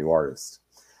hire a new artist.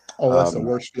 Oh, that's the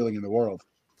worst feeling in the world.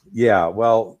 Yeah,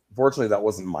 well, fortunately that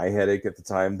wasn't my headache at the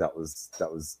time. That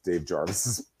was Dave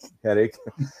Jarvis's headache.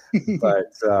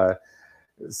 But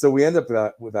so we end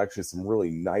up with actually some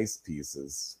really nice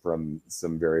pieces from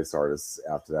some various artists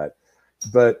after that.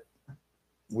 But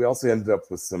we also ended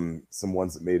up with some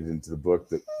ones that made it into the book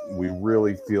that we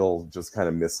really feel just kind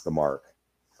of missed the mark.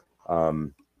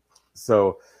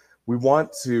 So we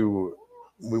want to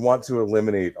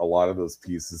eliminate a lot of those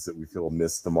pieces that we feel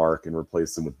missed the mark and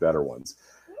replace them with better ones.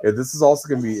 And this is also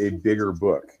going to be a bigger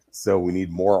book, so we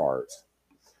need more art.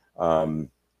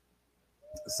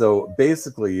 So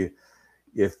basically,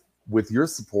 if with your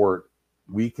support,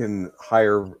 we can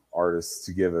hire artists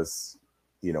to give us,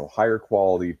 higher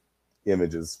quality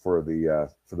images for the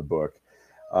book.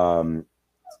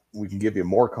 We can give you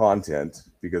more content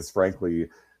because, frankly,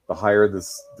 the higher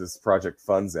this project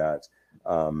funds at,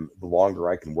 the longer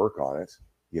I can work on it.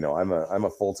 I'm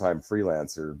a full-time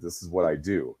freelancer. This is what I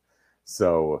do.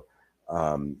 So,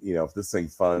 if this thing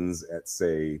funds at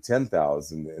say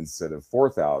 10,000 instead of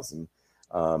 4,000,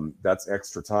 that's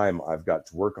extra time I've got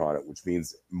to work on it, which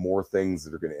means more things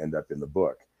that are going to end up in the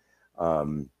book.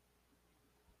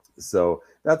 So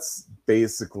that's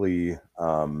basically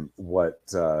what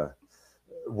I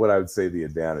would say the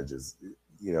advantage is.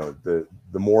 The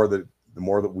more that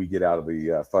we get out of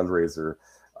the fundraiser,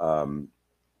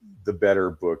 the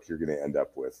better book you're going to end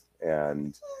up with.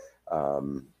 And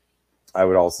I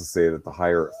would also say that the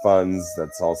higher it funds,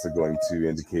 that's also going to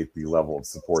indicate the level of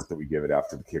support that we give it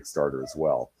after the Kickstarter as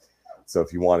well. So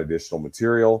if you want additional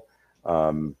material,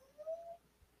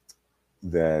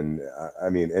 then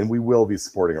and we will be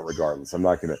supporting it regardless. I'm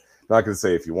not gonna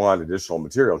say if you want additional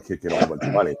material, kick in a whole bunch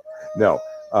of money. No.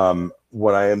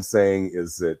 What I am saying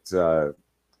is that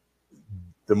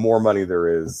the more money there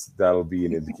is, that'll be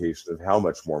an indication of how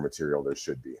much more material there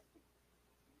should be.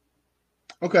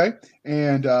 Okay,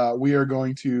 and we are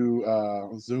going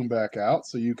to zoom back out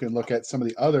so you can look at some of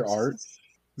the other art.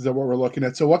 Is that what we're looking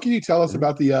at? So what can you tell us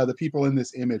about the people in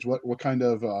this image? What kind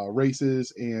of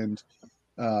races and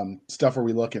stuff are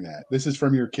we looking at? This is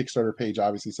from your Kickstarter page,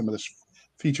 obviously, some of this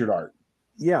featured art.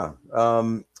 Yeah.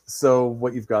 So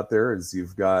what you've got there is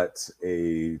you've got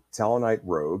a Talonite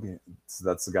rogue. So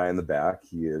that's the guy in the back.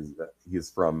 He is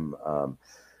from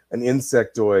an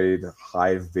insectoid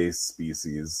hive-based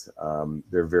species.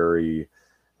 They're very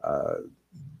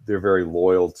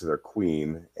loyal to their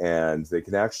queen, and they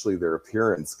can actually, their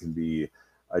appearance can be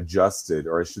adjusted,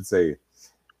 or I should say,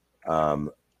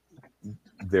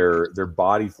 their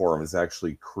body form is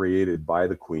actually created by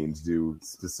the queen to do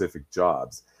specific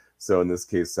jobs. So in this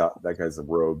case, that guy's a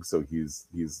rogue, so he's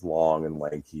long and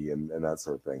lanky and that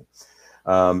sort of thing.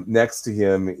 Next to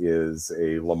him is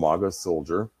a Lamago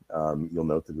soldier. You'll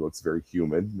note that he looks very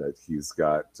human, that he's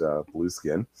got blue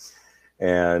skin.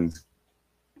 And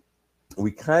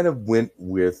we kind of went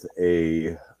with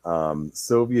a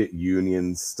Soviet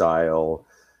Union style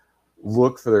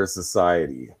look for their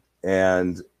society.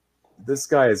 And this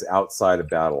guy is outside of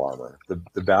battle armor.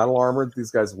 The battle armor that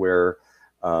these guys wear,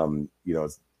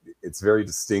 it's very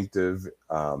distinctive.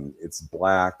 It's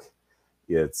black.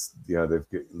 It's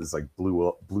there's like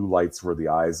blue lights where the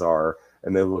eyes are,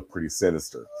 and they look pretty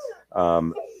sinister.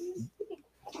 Scarlett,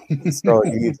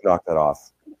 you need to knock that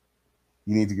off.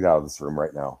 You need to get out of this room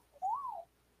right now.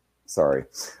 Sorry.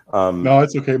 No,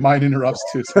 it's okay. Mine interrupts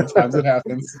too. Sometimes it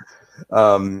happens.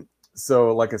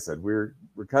 So, like I said, we're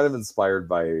kind of inspired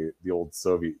by the old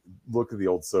Soviet look of the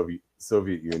old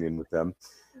Soviet Union with them.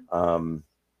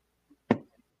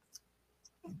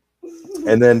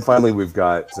 And then finally, we've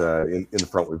got in the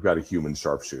front, we've got a human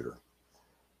sharpshooter.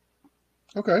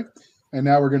 Okay. And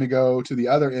now we're going to go to the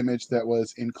other image that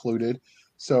was included.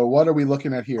 So what are we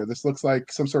looking at here? This looks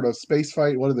like some sort of space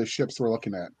fight. What are the ships we're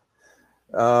looking at?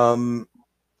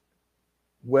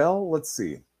 Well, let's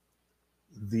see.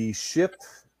 The ship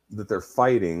that they're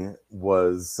fighting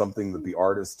was something that the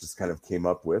artist just kind of came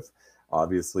up with.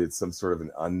 Obviously, it's some sort of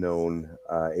an unknown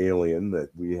alien that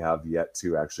we have yet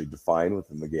to actually define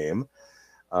within the game.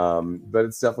 But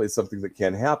it's definitely something that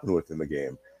can happen within the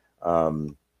game.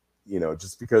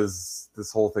 Just because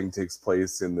this whole thing takes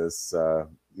place in this, the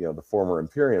former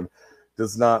Imperium,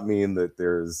 does not mean that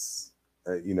there's,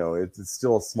 it's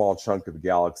still a small chunk of the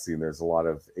galaxy, and there's a lot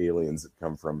of aliens that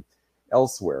come from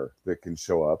elsewhere that can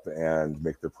show up and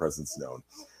make their presence known.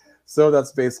 So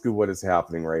that's basically what is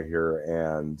happening right here,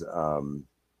 and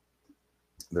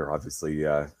they're obviously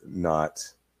not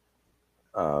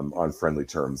on friendly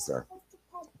terms there.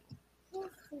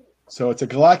 So it's a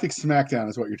galactic smackdown,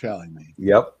 is what you're telling me.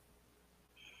 Yep.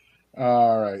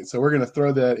 All right, so we're going to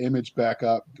throw that image back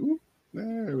up. Ooh,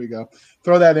 there we go.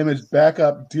 Throw that image back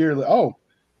up dearly. Oh,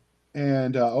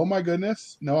 and oh my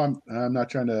goodness. No, I'm not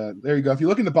trying to. There you go. If you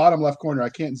look in the bottom left corner, I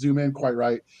can't zoom in quite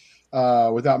right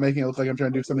without making it look like I'm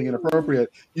trying to do something inappropriate.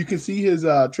 You can see his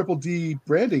Triple D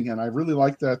branding, and I really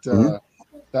like that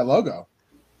that logo.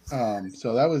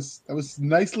 So that was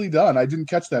nicely done. I didn't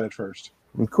catch that at first.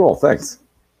 Cool. Thanks.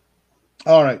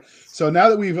 All right. So now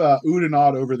that we've oohed and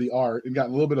awed over the art and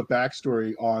gotten a little bit of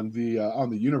backstory on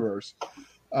the universe,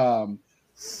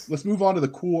 let's move on to the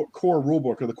core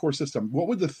rulebook or the core system. What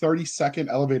would the 30-second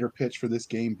elevator pitch for this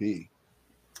game be?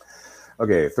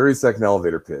 Okay, 30-second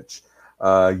elevator pitch.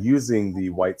 Using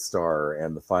the White Star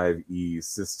and the 5E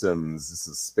systems, this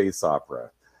is space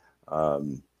opera.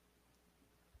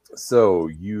 So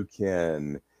you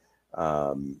can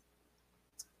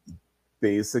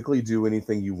basically do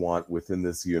anything you want within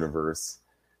this universe.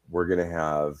 We're going to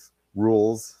have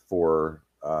rules for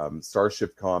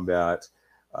starship combat.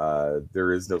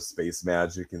 There is no space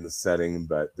magic in the setting,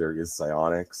 but there is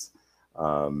psionics.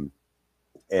 And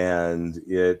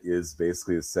it is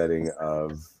basically a setting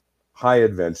of high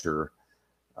adventure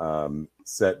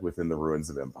set within the ruins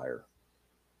of Empire.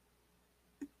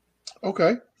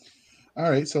 Okay. All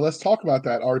right, so let's talk about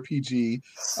that RPG.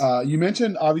 You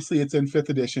mentioned, obviously, it's in 5th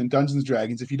edition, Dungeons &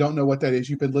 Dragons. If you don't know what that is,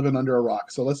 you've been living under a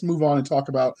rock. So let's move on and talk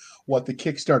about what the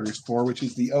Kickstarter is for, which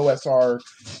is the OSR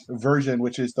version,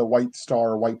 which is the White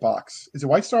Star White Box. Is it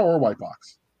White Star or White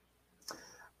Box?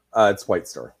 It's White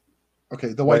Star.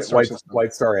 Okay, the White Star system.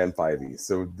 White Star and 5e.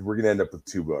 So we're going to end up with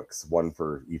 2 books, one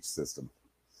for each system.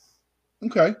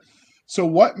 Okay. So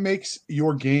what makes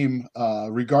your game,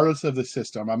 regardless of the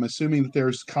system, I'm assuming that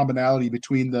there's commonality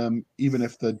between them, even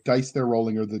if the dice they're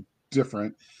rolling are the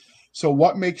different. So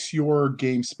what makes your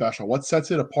game special? What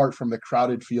sets it apart from the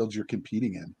crowded fields you're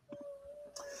competing in?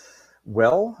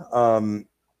 Well,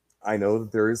 I know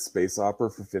that there is space opera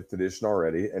for 5th edition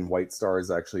already, and White Star is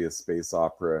actually a space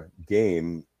opera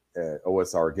game,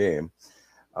 OSR game.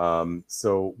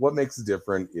 So what makes it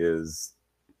different is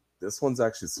this one's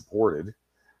actually supported.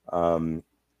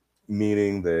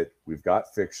 Meaning that we've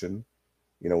got fiction,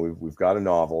 we've got a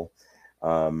novel.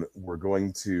 We're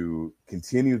going to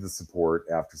continue the support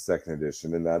after 2nd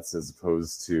edition, and that's as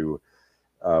opposed to,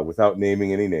 without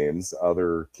naming any names,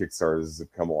 other Kickstarters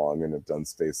have come along and have done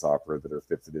space opera that are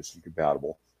 5th edition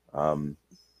compatible.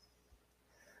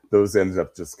 Those ended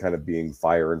up just kind of being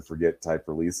fire and forget type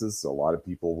releases, so a lot of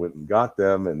people went and got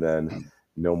them, and then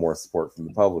no more support from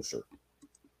the publisher.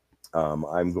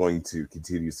 I'm going to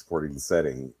continue supporting the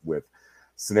setting with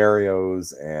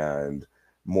scenarios and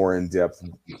more in-depth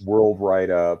world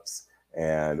write-ups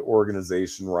and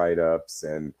organization write-ups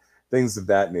and things of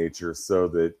that nature, so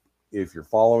that if you're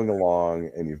following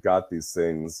along and you've got these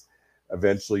things,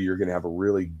 eventually you're going to have a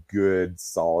really good,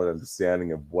 solid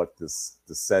understanding of what the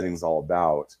setting's all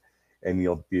about, and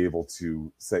you'll be able to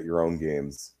set your own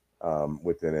games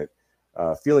within it,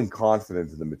 feeling confident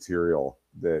in the material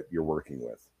that you're working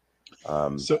with.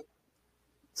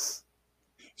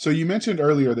 So you mentioned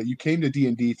earlier that you came to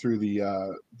D&D through the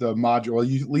module. Well,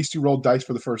 at least you rolled dice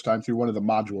for the first time through one of the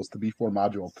modules, the B4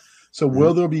 module. So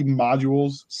will there be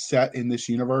modules set in this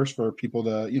universe for people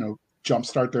to,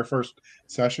 jumpstart their first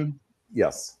session?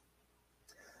 Yes.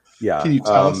 Yeah. Can you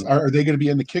tell us, are they going to be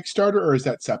in the Kickstarter, or is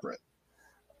that separate?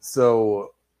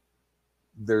 So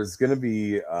there's going to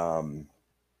be,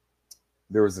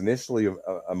 there was initially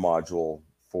a module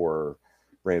for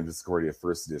Reign of Discordia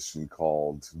 1st edition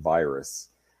called Virus,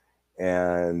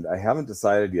 and I haven't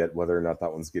decided yet whether or not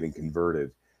that one's getting converted,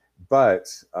 but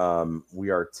we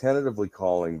are tentatively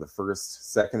calling the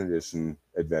first 2nd edition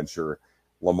adventure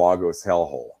Lamagos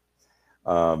Hellhole.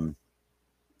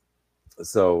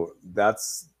 So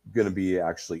that's going to be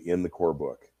actually in the core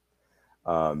book.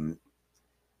 And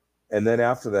then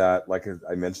after that, like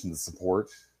I mentioned, the support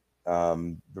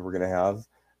that we're going to have,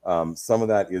 some of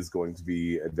that is going to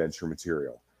be adventure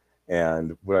material.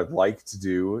 And what I'd like to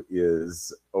do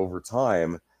is, over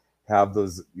time, have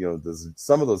those,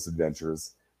 some of those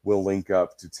adventures will link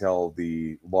up to tell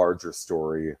the larger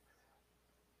story,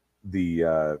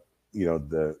 the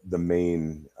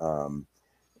main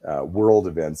world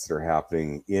events that are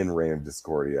happening in Reign of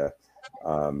Discordia,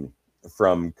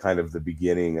 from kind of the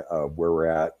beginning of where we're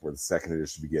at, where the 2nd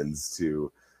edition begins,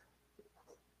 to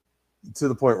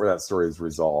the point where that story is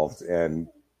resolved. And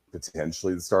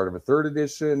potentially the start of a third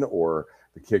edition or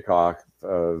the kickoff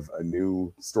of a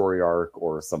new story arc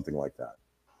or something like that.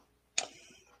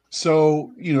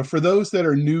 So, for those that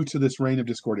are new to this Reign of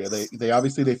Discordia, they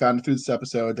obviously they found it through this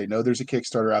episode. They know there's a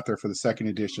Kickstarter out there for the second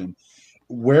edition.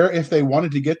 Where, if they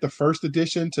wanted to get the first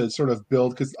edition to sort of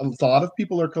build, because a lot of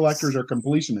people are collectors or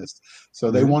completionists,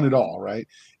 so they want it all, right?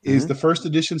 Is the first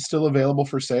edition still available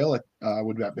for sale?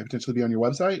 Would that potentially be on your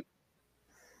website?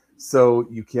 So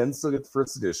you can still get the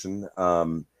first edition.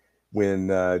 When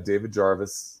David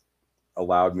Jarvis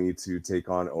allowed me to take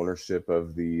on ownership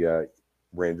of the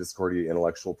Reign of Discordia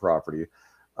intellectual property,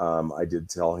 I did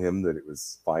tell him that it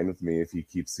was fine with me if he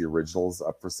keeps the originals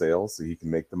up for sale so he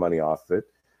can make the money off it.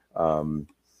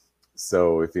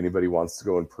 So if anybody wants to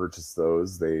go and purchase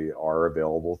those, they are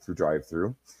available through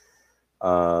drive-through.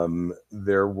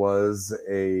 There was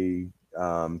a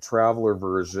traveler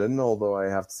version, although I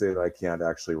have to say that I can't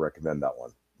actually recommend that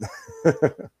one.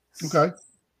 Okay.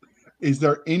 Is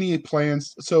there any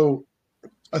plans? So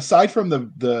aside from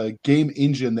the game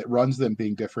engine that runs them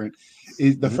being different,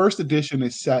 is the first edition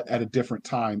is set at a different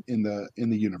time in the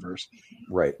universe.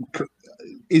 Right.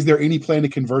 Is there any plan to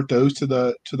convert those to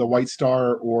the White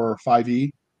Star or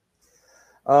 5e?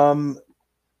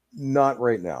 Not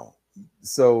right now.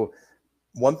 So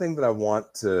one thing that I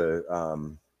want to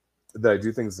that I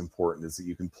do think is important is that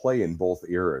you can play in both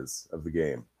eras of the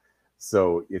game.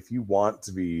 So if you want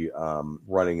to be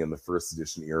running in the first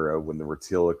edition era when the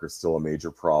Rotilic are still a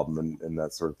major problem and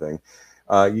that sort of thing,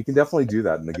 you can definitely do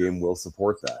that, and the game will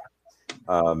support that.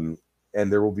 And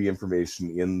there will be information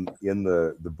in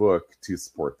the book to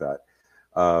support that.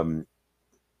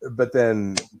 But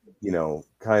then,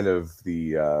 kind of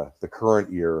the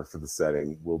current year for the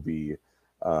setting will be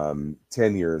 10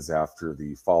 years after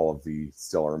the fall of the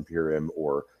Stellar Imperium,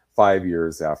 or 5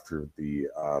 years after the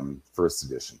first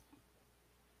edition.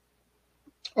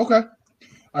 Okay.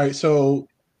 All right. So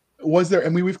was there,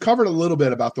 and we've covered a little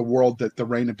bit about the world that the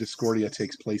Reign of Discordia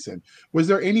takes place in. Was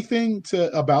there anything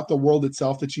about the world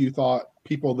itself that you thought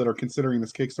people that are considering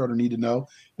this Kickstarter need to know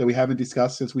that we haven't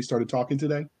discussed since we started talking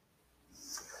today?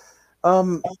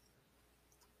 I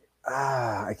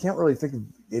can't really think of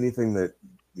anything that,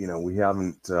 we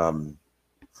haven't,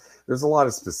 there's a lot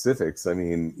of specifics. I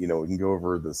mean, we can go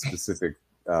over the specific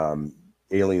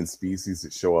alien species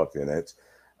that show up in it.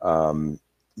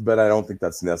 But I don't think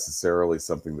that's necessarily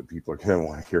something that people are going to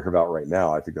want to hear about right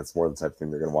now. I think that's more the type of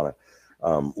thing they're going to want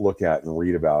to look at and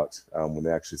read about when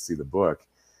they actually see the book.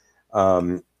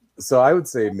 So I would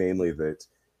say mainly that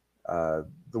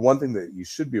the one thing that you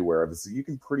should be aware of is that you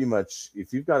can pretty much,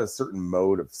 if you've got a certain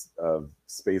mode of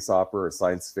space opera or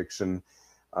science fiction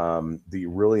that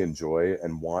you really enjoy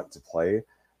and want to play,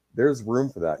 there's room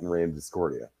for that in Reign of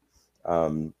Discordia.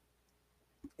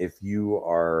 If you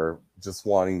are just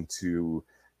wanting to,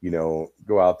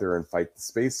 go out there and fight the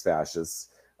space fascists,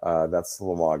 that's the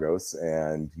Lamagos,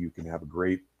 and you can have a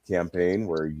great campaign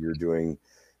where you're doing,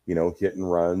 hit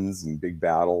and runs and big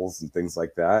battles and things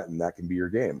like that, and that can be your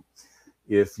game.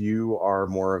 If you are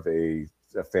more of a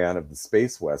fan of the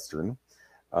space western,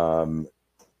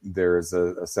 there's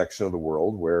a section of the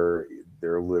world where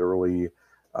they're literally,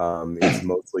 it's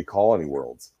mostly colony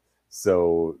worlds.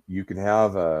 So you can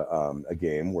have a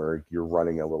game where you're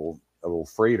running a little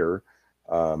freighter,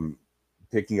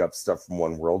 picking up stuff from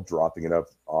one world, dropping it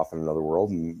off in another world,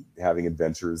 and having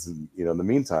adventures in the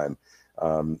meantime,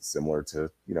 similar to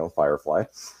Firefly.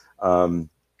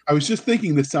 I was just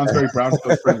thinking this sounds very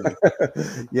Brownsville friendly.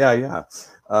 Yeah.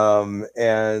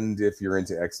 And if you're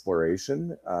into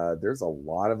exploration, there's a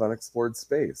lot of unexplored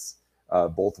space,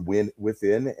 both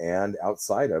within and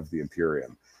outside of the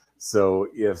Imperium. So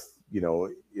if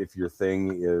your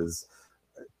thing is,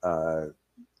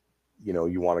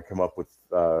 you want to come up with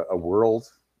a world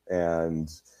and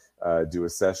do a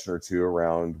session or two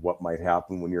around what might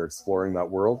happen when you're exploring that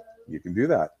world, you can do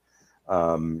that.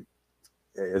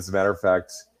 As a matter of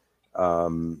fact,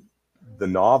 the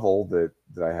novel that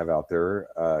I have out there,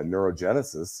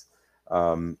 Neurogenesis,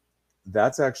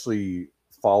 that's actually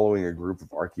following a group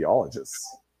of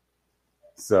archaeologists.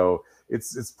 So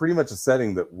it's pretty much a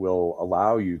setting that will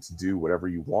allow you to do whatever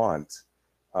you want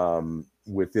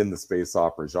within the space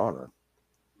opera genre.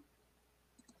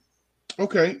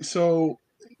 Okay, so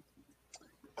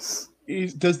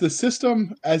does the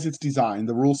system as it's designed,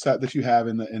 the rule set that you have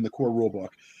in the core rule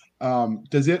book,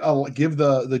 does it give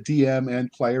the DM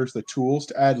and players the tools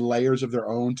to add layers of their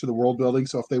own to the world building?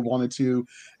 So if they wanted to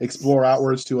explore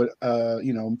outwards to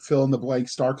fill in the blank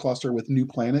star cluster with new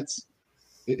planets,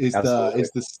 is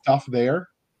the stuff there?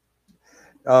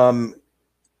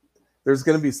 There's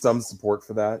going to be some support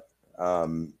for that.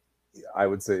 I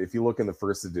would say if you look in the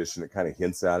first edition, it kind of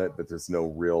hints at it, but there's no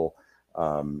real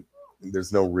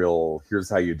here's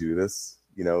how you do this,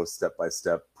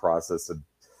 step-by-step process of,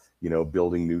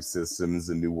 building new systems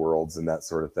and new worlds and that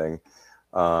sort of thing.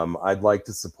 I'd like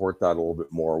to support that a little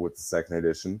bit more with the second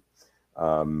edition.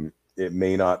 It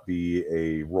may not be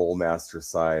a roll master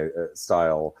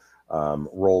style,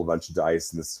 roll a bunch of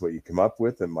dice and this is what you come up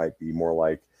with. It might be more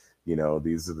like,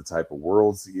 these are the type of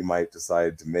worlds that you might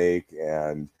decide to make,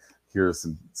 and here are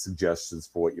some suggestions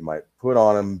for what you might put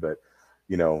on them. But,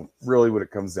 really what it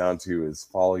comes down to is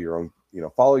follow your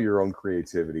own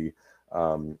creativity,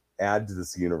 add to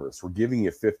this universe. We're giving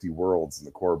you 50 worlds in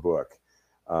the core book.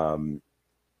 And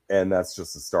that's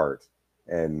just a start.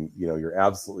 And, you're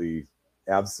absolutely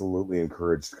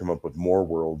encouraged to come up with more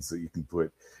worlds that you can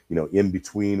put, in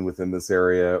between within this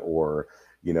area, or,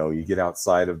 you get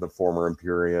outside of the former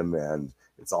Imperium and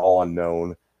it's all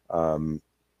unknown.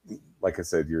 Like I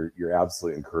said, you're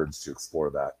absolutely encouraged to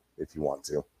explore that if you want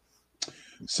to.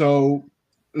 So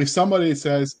if somebody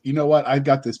says, you know what, I've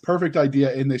got this perfect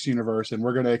idea in this universe and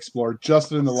we're going to explore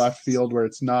just in the left field where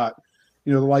it's not,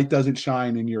 the light doesn't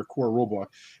shine in your core rulebook,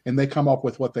 and they come up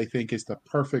with what they think is the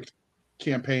perfect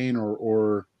campaign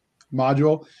or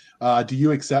module, do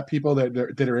you accept people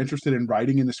that are interested in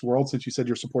writing in this world, since you said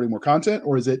you're supporting more content,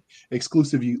 or is it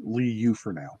exclusively you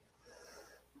for now?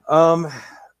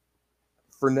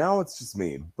 For now, it's just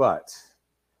me, but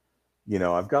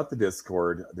I've got the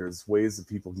Discord. There's ways that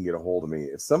people can get a hold of me.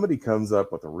 If somebody comes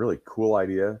up with a really cool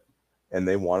idea and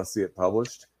they want to see it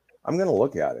published, I'm going to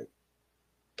look at it.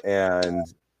 And,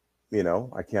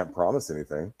 I can't promise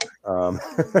anything. But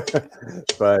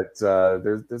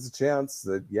there's a chance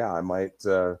that,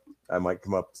 I might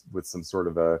come up with some sort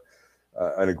of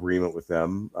an agreement with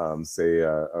them, say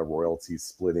a royalty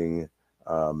splitting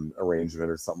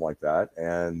arrangement or something like that,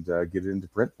 and get it into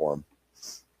print form.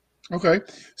 Okay,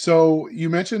 so you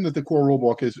mentioned that the core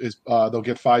rulebook is they'll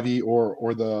get 5e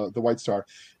or the White Star.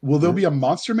 Will there be a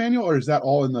monster manual, or is that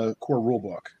all in the core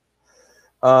rulebook?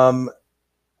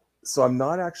 So I'm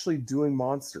not actually doing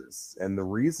monsters, and the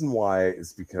reason why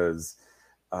is because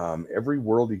every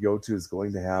world you go to is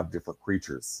going to have different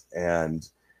creatures, and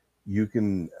you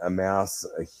can amass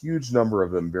a huge number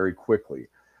of them very quickly.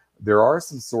 There are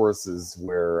some sources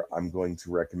where I'm going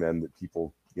to recommend that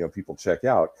people check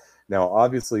out. Now,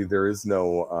 obviously, there's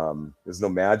no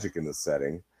magic in this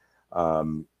setting,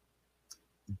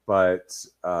 but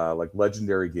like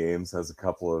Legendary Games has a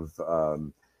couple of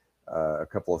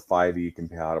 5e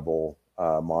compatible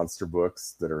monster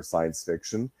books that are science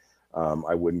fiction.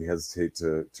 I wouldn't hesitate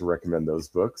to recommend those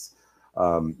books.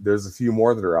 There's a few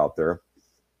more that are out there.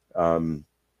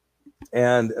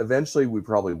 And eventually we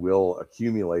probably will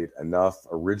accumulate enough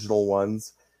original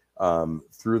ones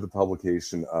through the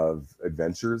publication of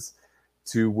adventures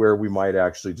to where we might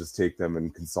actually just take them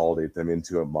and consolidate them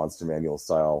into a monster manual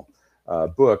style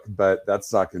book, but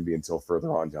that's not going to be until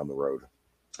further on down the road.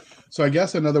 So I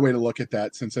guess another way to look at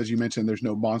that, since as you mentioned, there's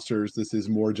no monsters, this is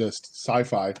more just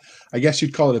sci-fi. I guess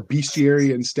you'd call it a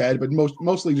bestiary instead, but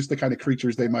mostly just the kind of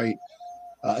creatures they might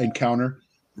encounter.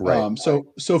 Right.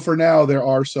 So for now, there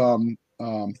are some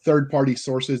third-party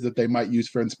sources that they might use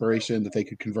for inspiration that they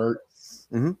could convert.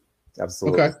 Mm-hmm.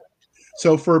 Absolutely. Okay.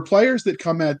 So for players that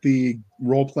come at the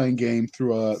role-playing game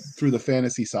through the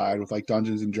fantasy side with like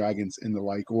Dungeons and Dragons and the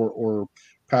like, or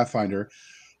Pathfinder,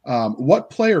 what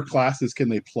player classes can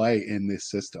they play in this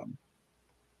system?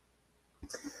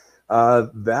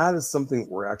 That is something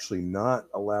we're actually not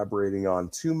elaborating on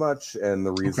too much, and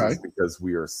the reason is because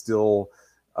we are still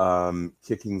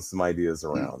kicking some ideas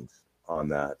around on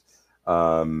that.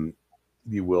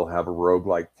 You will have a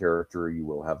roguelike character, you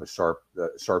will have a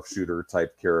sharpshooter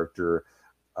type character,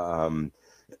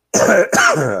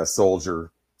 a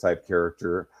soldier type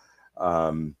character.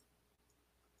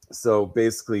 So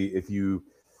basically, if you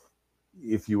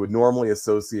would normally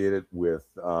associate it with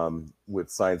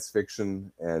science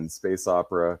fiction and space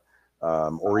opera,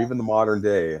 or even the modern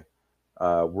day,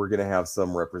 we're going to have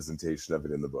some representation of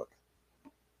it in the book.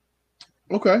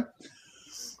 Okay.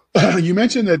 You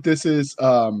mentioned that this is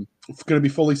going to be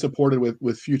fully supported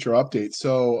with future updates.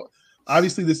 So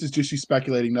obviously this is just you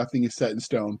speculating, nothing is set in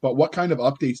stone, but what kind of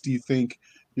updates do you think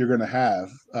you're going to have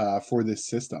for this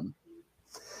system?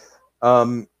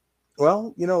 Well,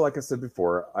 like I said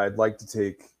before, I'd like to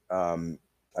take the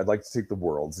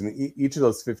worlds, and each of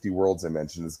those 50 worlds I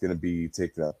mentioned is going to be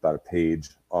taking up about a page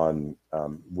on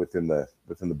within the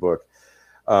book.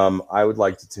 I would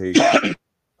like to take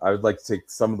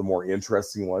some of the more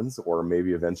interesting ones, or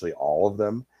maybe eventually all of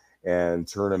them, and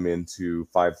turn them into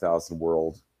 5,000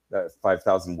 word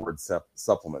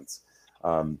supplements,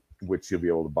 which you'll be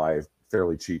able to buy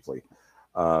fairly cheaply.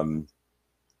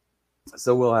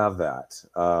 So we'll have that.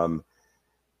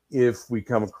 If we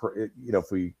come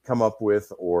up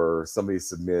with, or somebody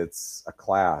submits a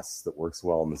class that works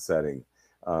well in the setting,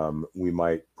 we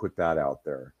might put that out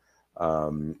there.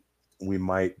 We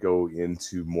might go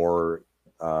into more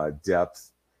depth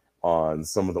on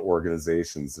some of the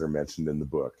organizations that are mentioned in the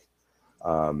book.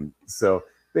 So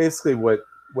basically what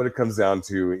it comes down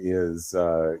to is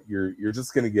you're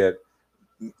just going to get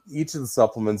each of the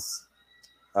supplements,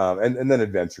 and then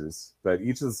adventures, but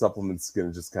each of the supplements is going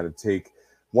to just kind of take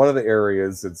one of the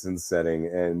areas that's in setting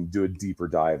and do a deeper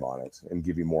dive on it and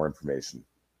give you more information.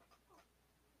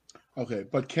 Okay,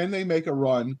 but can they make a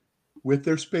run with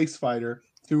their space fighter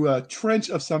through a trench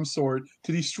of some sort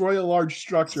to destroy a large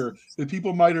structure that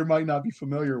people might or might not be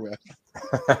familiar with?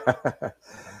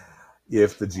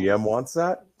 If the GM wants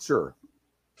that, sure.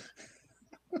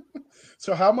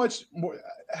 So how much more,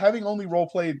 having only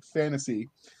role-played fantasy,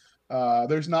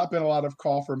 there's not been a lot of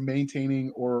call for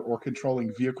maintaining or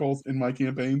controlling vehicles in my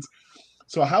campaigns.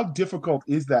 So how difficult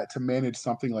is that to manage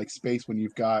something like space when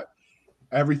you've got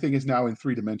everything is now in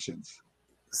 3 dimensions?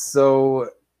 So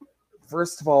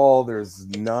first of all, there's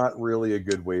not really a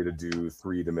good way to do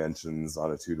 3 dimensions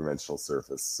on a 2-dimensional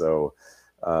surface. So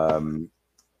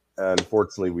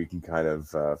unfortunately, we can kind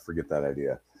of forget that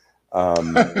idea.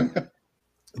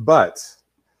 But,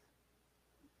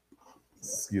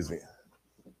 excuse me.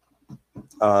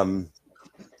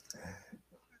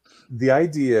 The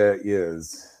idea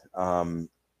is a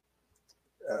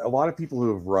lot of people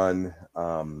who have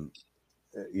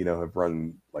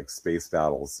run, like space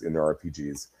battles in their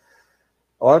RPGs.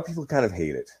 A lot of people kind of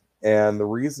hate it, and the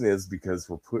reason is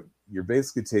because you're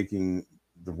basically taking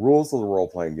the rules of the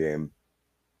role-playing game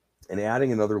and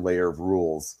adding another layer of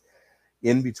rules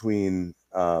in between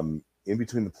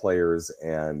the players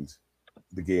and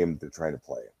the game they're trying to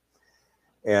play.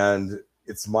 And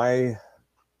it's my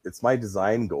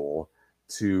design goal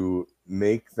to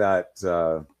make that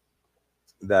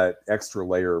extra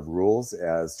layer of rules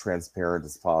as transparent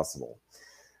as possible.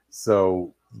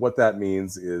 So what that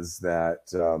means is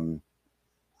that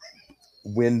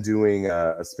when doing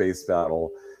a space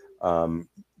battle,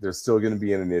 there's still going to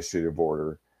be an initiative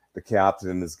order. The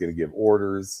captain is going to give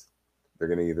orders. They're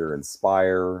going to either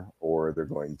inspire, or they're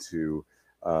going to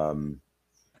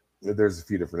there's a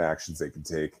few different actions they can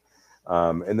take.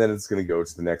 And then it's going to go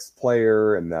to the next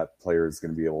player, and that player is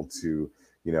going to be able to,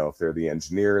 if they're the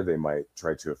engineer, they might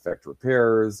try to effect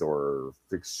repairs or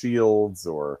fix shields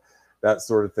or that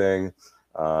sort of thing.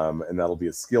 And that'll be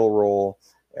a skill roll.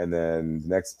 And then the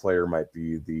next player might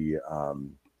be the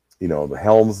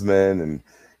helmsman, and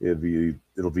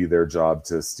it'll be their job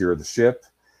to steer the ship.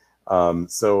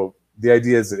 So the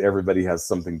idea is that everybody has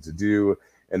something to do.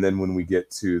 And then when we get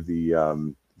to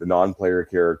the non-player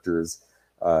characters,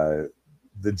 the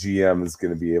GM is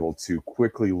going to be able to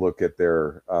quickly look at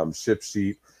their ship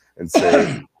sheet and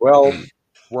say, well,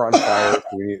 we're on fire.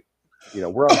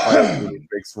 We're on fire. We need to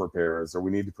make some repairs, or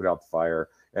we need to put out the fire,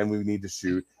 and we need to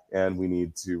shoot, and we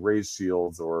need to raise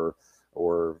shields, or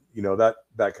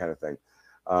that kind of thing.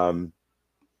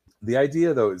 The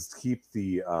idea, though, is to keep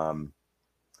the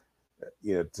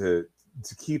to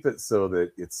keep it so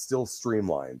that it's still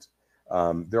streamlined.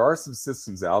 There are some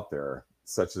systems out there,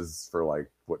 such as for like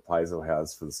what Paizo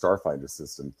has for the Starfinder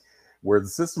system, where the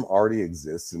system already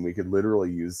exists, and we could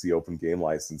literally use the open game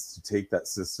license to take that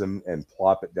system and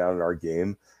plop it down in our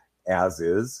game as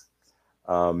is.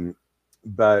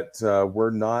 But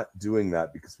we're not doing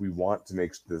that because we want to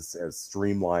make this as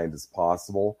streamlined as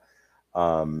possible,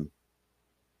 and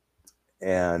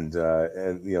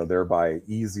thereby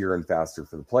easier and faster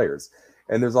for the players.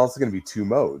 And there's also going to be 2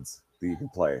 modes that you can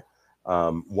play.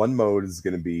 One mode is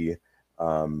going to be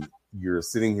you're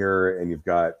sitting here and you've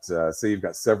got say you've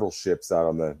got several ships out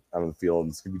on the field,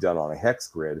 and it's going to be done on a hex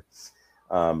grid.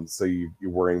 So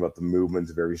you're worrying about the movement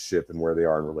of every ship and where they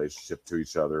are in relationship to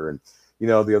each other, and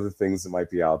the other things that might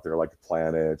be out there, like a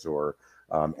planet or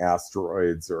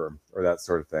asteroids or that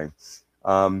sort of thing.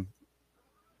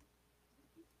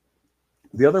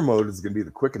 The other mode is going to be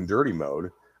the quick and dirty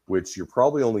mode, which you're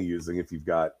probably only using if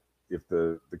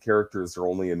the characters are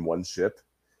only in one ship.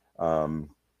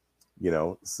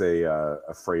 Say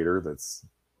a freighter that's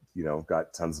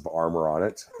got tons of armor on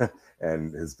it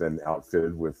and has been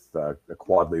outfitted with a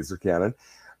quad laser cannon,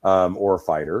 or a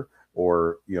fighter,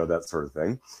 or that sort of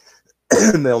thing.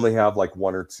 And they only have like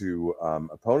 1 or 2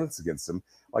 opponents against them.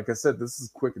 Like I said, this is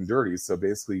quick and dirty. So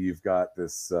basically, you've got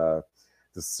this the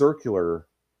circular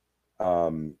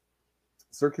thing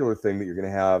that you're going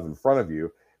to have in front of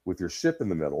you with your ship in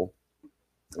the middle,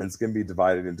 and it's going to be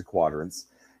divided into quadrants.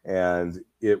 and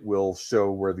it will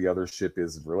show where the other ship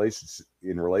is in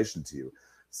relation to you.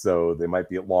 So they might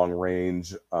be at long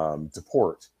range to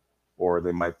port, or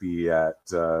they might be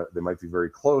very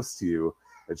close to you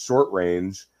at short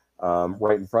range,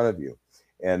 right in front of you.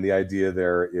 And the idea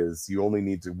there is you only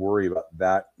need to worry about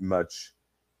that much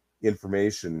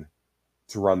information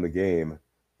to run the game,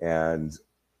 and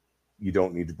you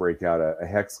don't need to break out a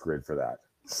hex grid for that.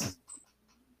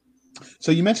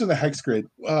 So you mentioned the hex grid.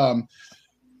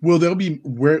 Will there be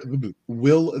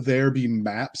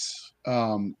maps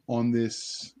on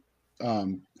this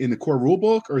in the core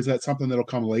rulebook, or is that something that'll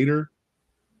come later?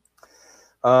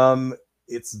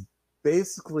 It's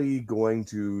basically going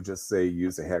to just say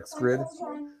use a hex grid.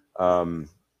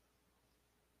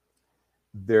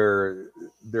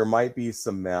 There might be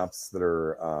some maps that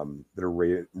are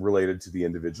related to the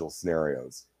individual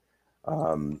scenarios.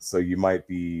 So you might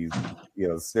be,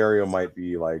 the scenario might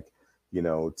be like,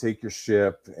 take your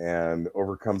ship and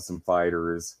overcome some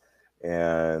fighters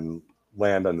and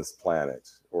land on this planet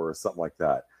or something like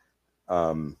that.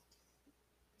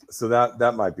 So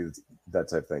that might be that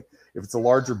type of thing. If it's a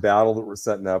larger battle that we're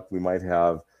setting up, we might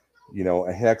have,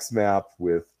 a hex map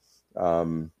with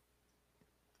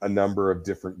a number of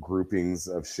different groupings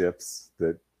of ships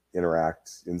that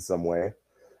interact in some way.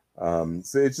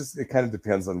 So it kind of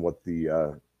depends on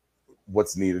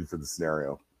what's needed for the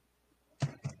scenario.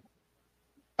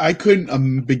 I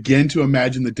couldn't begin to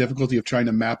imagine the difficulty of trying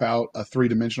to map out a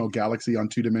 3-dimensional galaxy on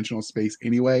 2-dimensional space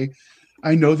anyway.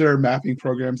 I know there are mapping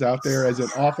programs out there. As an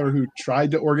author who tried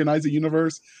to organize a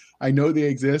universe, I know they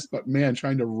exist, but man,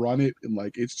 trying to run it and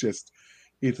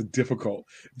it's difficult.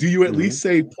 Do you at least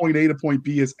say point A to point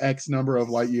B is X number of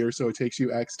light years, so it takes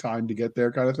you X time to get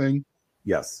there, kind of thing?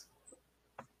 Yes.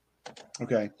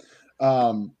 Okay.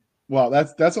 Well,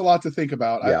 that's a lot to think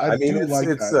about. Yeah, I mean, it's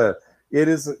a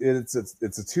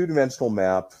 2-dimensional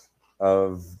map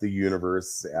of the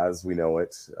universe as we know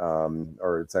it,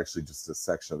 or it's actually just a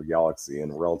section of the galaxy,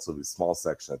 and a relatively small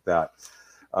section at that.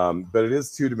 But it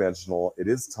is 2-dimensional. It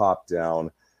is top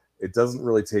down. It doesn't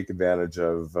really take advantage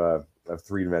of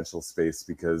 3-dimensional space,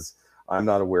 because I'm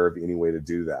not aware of any way to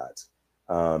do that.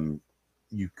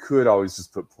 You could always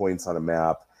just put points on a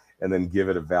map and then give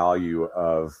it a value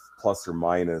of plus or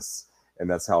minus, and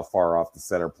that's how far off the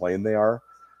center plane they are.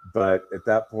 But at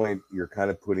that point, you're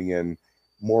kind of putting in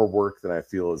more work than I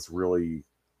feel is really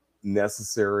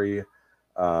necessary.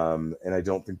 And I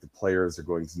don't think the players are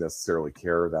going to necessarily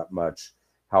care that much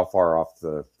how far off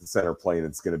the center plane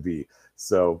it's going to be.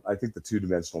 So I think the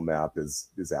 2-dimensional map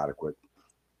is adequate.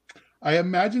 I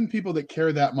imagine people that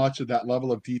care that much at that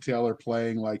level of detail are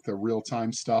playing like the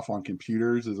real-time stuff on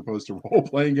computers as opposed to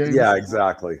role-playing games. Yeah,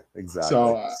 exactly.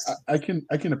 So I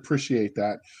can appreciate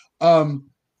that.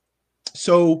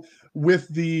 So with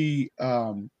the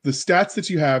stats that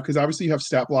you have, because obviously you have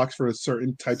stat blocks for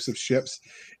certain types of ships,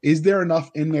 is there enough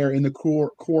in there in the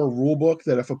core rule book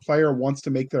that if a player wants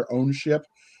to make their own ship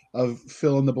of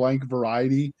fill in the blank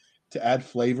variety to add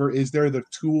flavor, is there the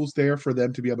tools there for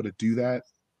them to be able to do that?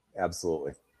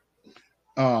 Absolutely.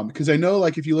 Because I know,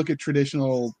 like, if you look at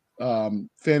traditional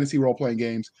fantasy role-playing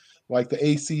games, like the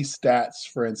AC stats,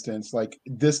 for instance, like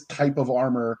this type of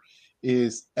armor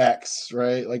is X,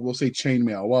 right? Like we'll say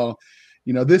chainmail. Well,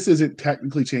 this isn't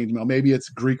technically chainmail. Maybe it's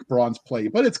Greek bronze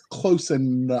plate, but it's close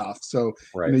enough. So,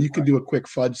 you could do a quick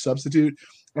fudge substitute.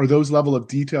 Are those level of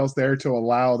details there to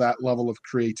allow that level of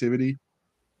creativity?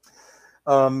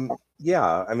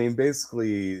 Yeah, I mean,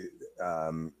 basically,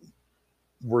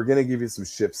 we're going to give you some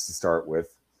ships to start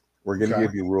with. We're going to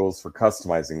give you rules for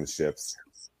customizing the ships.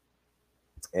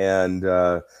 And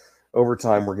over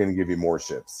time, we're going to give you more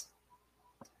ships.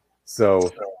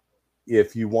 So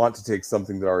if you want to take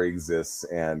something that already exists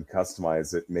and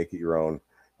customize it, make it your own,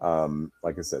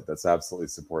 like I said, that's absolutely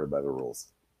supported by the rules.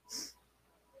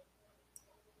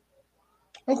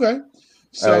 Okay.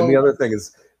 So the other thing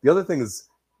is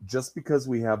just because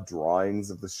we have drawings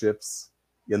of the ships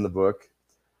in the book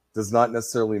does not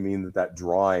necessarily mean that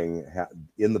drawing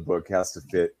in the book has to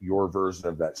fit your version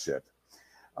of that ship.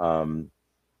 A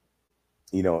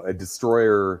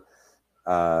destroyer,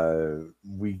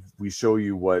 we show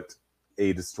you what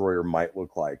a destroyer might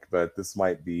look like, but this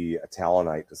might be a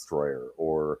Talonite destroyer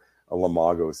or a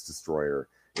Lamagos destroyer,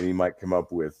 and you might come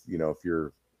up with, if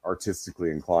you're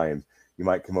artistically inclined, you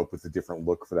might come up with a different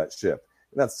look for that ship,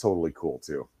 and that's totally cool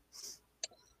too.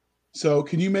 So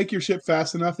can you make your ship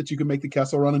fast enough that you can make the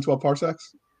Kessel run in 12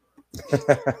 parsecs?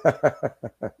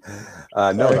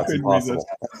 No, that's impossible.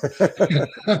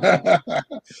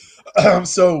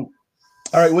 So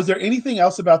All right. Was there anything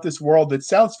else about this world that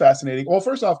sounds fascinating? Well,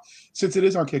 first off, since it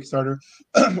is on Kickstarter,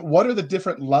 what are the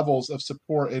different levels of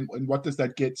support, and what does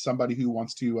that get somebody who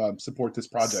wants to support this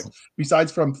project,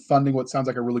 besides from funding what sounds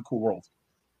like a really cool world?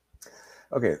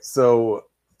 Okay, so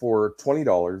for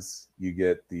 $20, you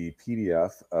get the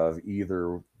PDF of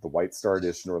either the White Star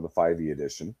edition or the 5e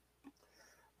edition.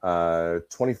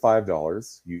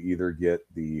 $25, you either get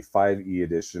the 5e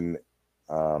edition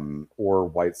or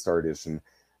White Star edition,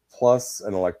 plus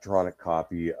an electronic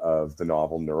copy of the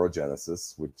novel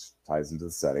Neurogenesis, which ties into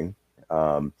the setting.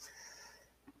 I'm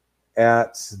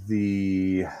going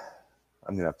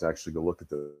to have to actually go look at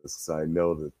this because I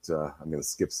know that I'm going to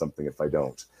skip something if I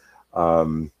don't.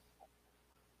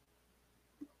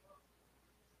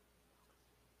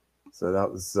 So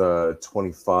that was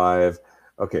 25.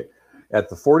 Okay, at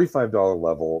the $45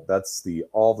 level, that's the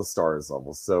All the Stars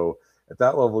level. So at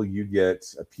that level, you get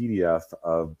a PDF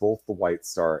of both the White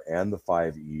Star and the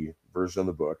 5e version of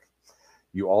the book.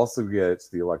 You also get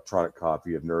the electronic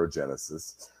copy of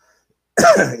Neurogenesis.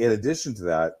 In addition to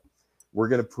that, we're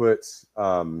going to put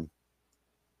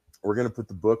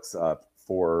the books up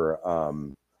for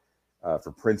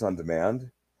print on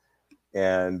demand,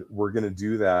 and we're going to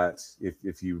do that.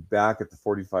 If you back at the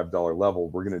 $45 level,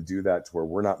 we're going to do that to where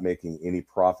we're not making any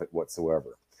profit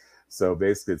whatsoever. So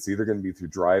basically, it's either going to be through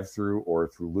drive-through or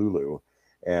through Lulu,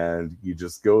 and you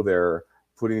just go there,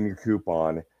 put in your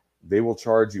coupon. They will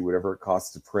charge you whatever it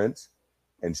costs to print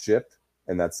and ship,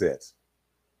 and that's it.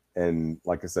 And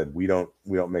like I said, we don't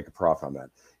make a profit on that.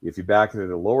 If you back it at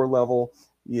a lower level,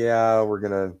 yeah, we're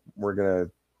gonna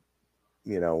add a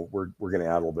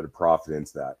little bit of profit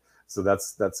into that. So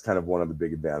that's kind of one of the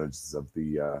big advantages of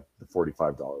the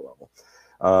 $45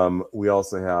 level. We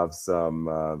also have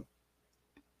some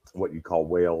what you call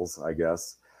whales, I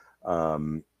guess.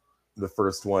 The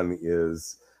first one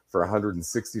is for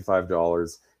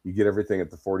 $165. You get everything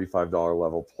at the $45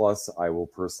 level. Plus, I will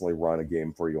personally run a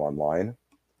game for you online.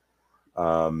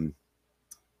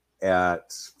 At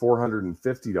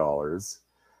 $450,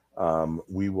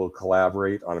 we will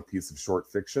collaborate on a piece of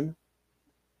short fiction,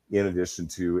 in addition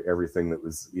to everything that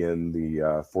was in the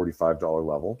 $45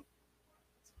 level.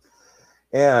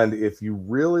 And if you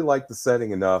really like the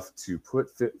setting enough to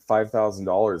put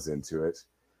 $5,000 into it,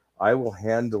 I will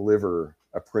hand deliver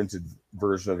a printed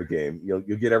version of the game. You'll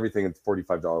get everything at the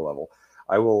 $45 level.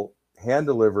 I will hand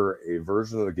deliver a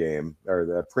version of the game, or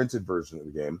the printed version of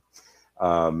the game,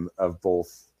 of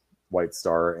both White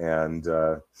Star and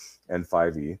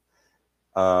 5e,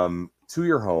 to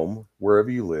your home, wherever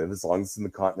you live, as long as it's in the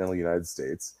continental United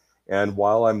States. And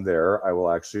while I'm there, I will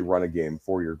actually run a game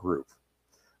for your group.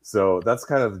 So that's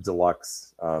kind of the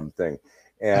deluxe thing.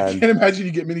 And I can't imagine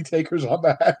you get many takers on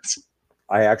that.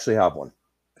 I actually have one.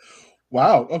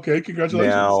 Wow. Okay.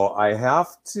 Congratulations. Now, I have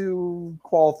to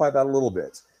qualify that a little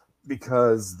bit,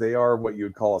 because they are what you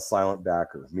would call a silent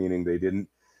backer, meaning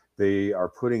they are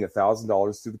putting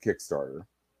 $1,000 through the Kickstarter.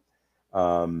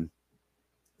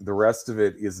 The rest of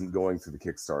it isn't going through the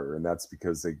Kickstarter, and that's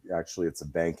because it's a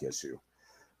bank issue.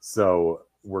 So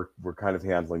we're kind of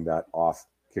handling that off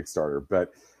Kickstarter.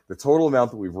 But the total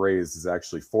amount that we've raised is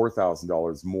actually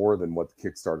 $4,000 more than what the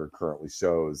Kickstarter currently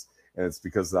shows, and it's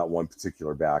because of that one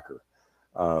particular backer.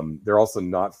 They're also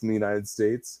not from the United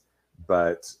States,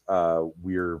 but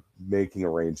we're making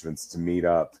arrangements to meet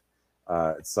up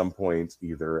at some point,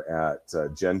 either at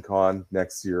Gen Con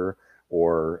next year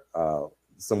or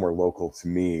somewhere local to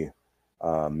me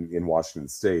in Washington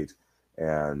State,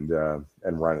 and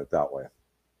run it that way.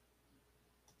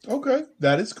 Okay,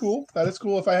 that is cool. That is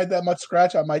cool. If I had that much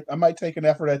scratch, I might take an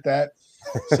effort at that.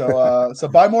 So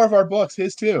buy more of our books,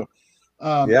 his too.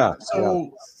 Yeah.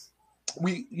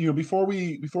 We before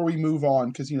we move on,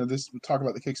 because we talk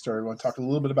about the Kickstarter, we want to talk a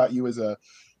little bit about you as a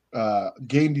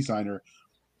game designer.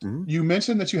 Mm-hmm. You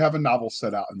mentioned that you have a novel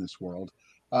set out in this world.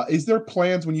 Is there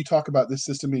plans, when you talk about this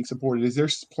system being supported, is there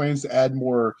plans to add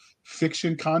more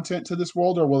fiction content to this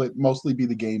world, or will it mostly be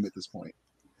the game at this point?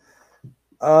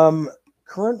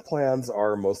 Current plans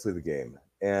are mostly the game,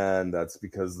 and that's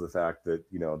because of the fact that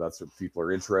that's what people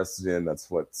are interested in.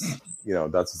 That's what's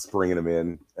bringing them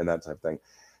in, and that type of thing.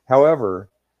 However,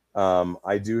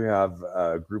 I do have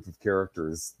a group of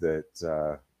characters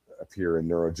that appear in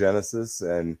Neurogenesis,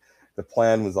 and the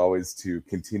plan was always to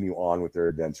continue on with their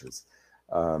adventures.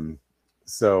 And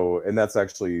that's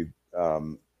actually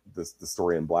the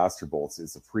story in Blaster Bolts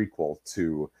is a prequel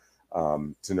to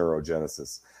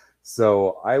Neurogenesis.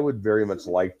 So I would very much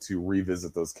like to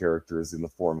revisit those characters in the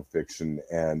form of fiction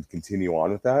and continue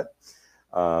on with that.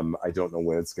 I don't know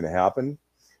when it's going to happen.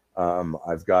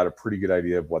 I've got a pretty good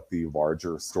idea of what the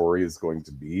larger story is going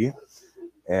to be.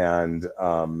 And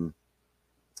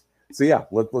So yeah,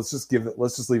 let's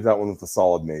just leave that one with a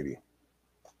solid maybe.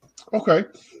 Okay.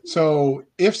 So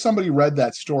if somebody read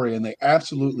that story and they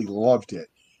absolutely loved it,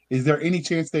 is there any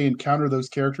chance they encounter those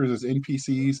characters as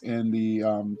NPCs in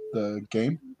the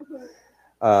game?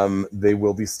 They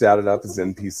will be statted up as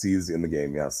NPCs in the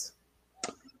game, yes.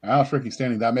 Oh, freaking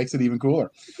standing. That makes it even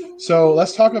cooler. So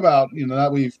let's talk about, now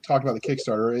that we've talked about the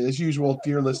Kickstarter. As usual,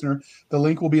 dear listener, the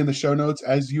link will be in the show notes.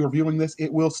 As you are viewing this,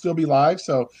 it will still be live.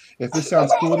 So if this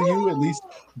sounds cool to you, at least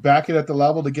back it at the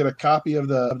level to get a copy of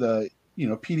the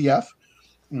PDF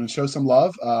and show some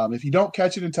love. If you don't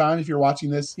catch it in time, if you're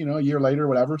watching this, a year later,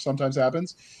 whatever, sometimes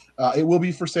happens, it will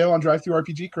be for sale on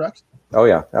DriveThruRPG, correct? Oh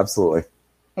yeah, absolutely.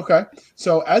 Okay.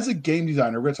 So as a game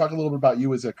designer, we're going to talk a little bit about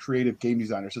you as a creative game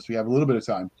designer since we have a little bit of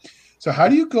time. So how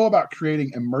do you go about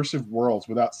creating immersive worlds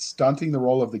without stunting the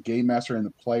role of the game master and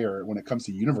the player when it comes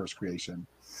to universe creation?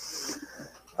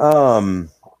 The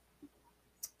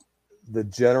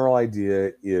general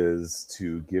idea is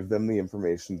to give them the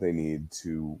information they need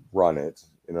to run it.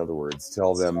 In other words,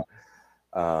 tell them,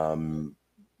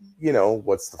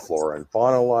 what's the flora and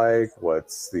fauna like?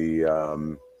 What's the,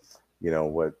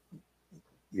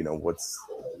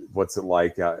 what's it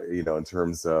like, in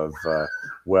terms of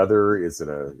weather? Is it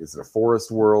a forest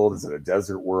world? Is it a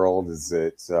desert world? Is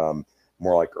it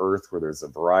more like Earth where there's a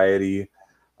variety?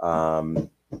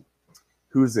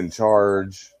 Who's in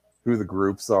charge? Who the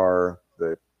groups are?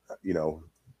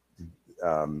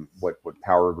 What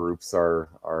power groups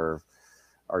are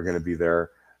going to be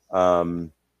there?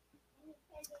 And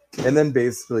then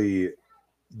basically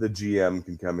the GM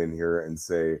can come in here and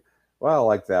say, well, I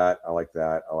like that,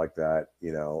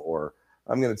 or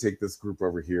I'm going to take this group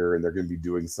over here and they're going to be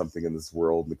doing something in this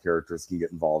world and the characters can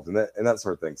get involved in that and that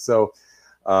sort of thing. So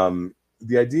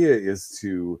the idea is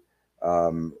to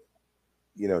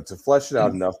flesh it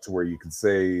out enough to where you can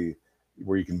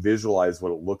visualize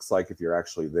what it looks like if you're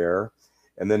actually there,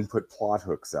 and then put plot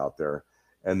hooks out there.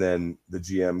 And then the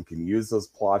GM can use those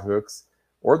plot hooks,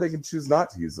 or they can choose not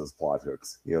to use those plot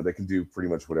hooks. They can do pretty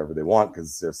much whatever they want because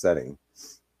it's their setting.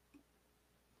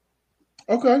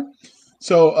 Okay.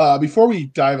 So before we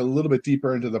dive a little bit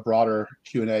deeper into the broader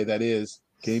Q&A that is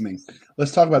gaming,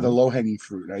 let's talk about the low-hanging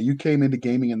fruit. Now, you came into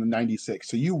gaming in the 96,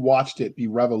 so you watched it be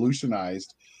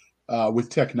revolutionized with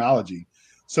technology.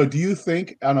 So do you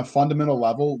think on a fundamental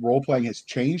level, role-playing has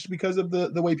changed because of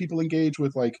the way people engage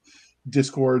with like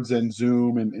Discords and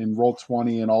Zoom and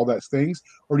Roll20 and all those things?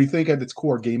 Or do you think at its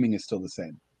core, gaming is still the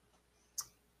same?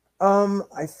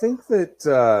 I think that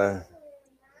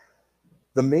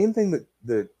the main thing that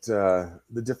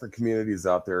the different communities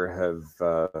out there have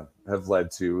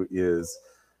led to is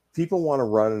people want to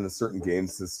run in a certain game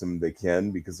system they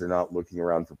can because they're not looking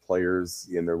around for players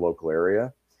in their local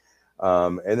area.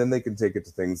 And then they can take it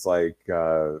to things like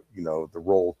the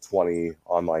Roll20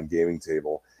 online gaming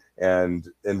table and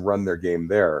run their game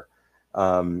there.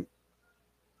 So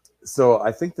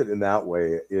I think that in that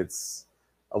way, it's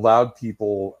allowed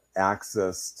people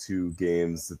access to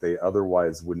games that they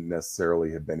otherwise wouldn't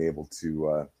necessarily have been able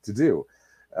to do.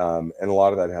 And a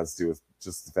lot of that has to do with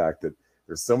just the fact that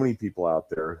there's so many people out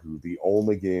there who the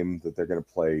only game that they're going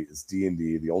to play is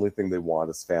D&D. The only thing they want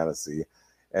is fantasy.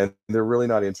 And they're really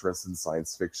not interested in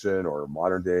science fiction or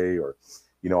modern day or,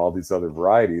 all these other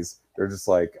varieties. They're just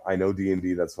like, I know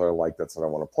D&D, that's what I like, that's what I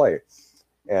want to play.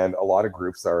 And a lot of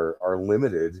groups are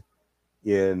limited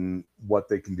in what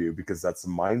they can do because that's the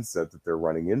mindset that they're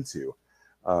running into.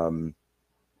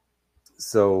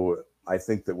 So I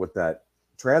think that what that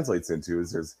translates into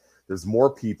is there's more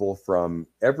people from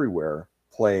everywhere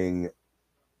playing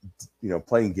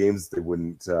games they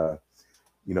wouldn't,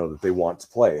 that they want to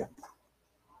play.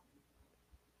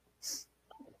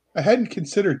 I hadn't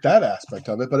considered that aspect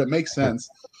of it, but it makes sense.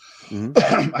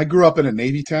 Mm-hmm. I grew up in a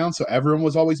Navy town, so everyone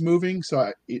was always moving. So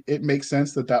it makes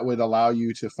sense that would allow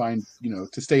you to find,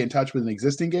 to stay in touch with an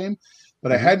existing game.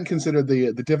 But I hadn't considered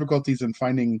the difficulties in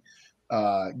finding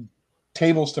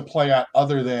tables to play at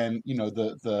other than,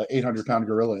 the 800-pound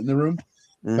gorilla in the room.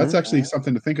 Mm-hmm. That's actually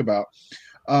something to think about.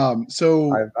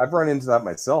 So I've run into that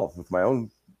myself with my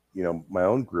own, my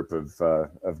own group of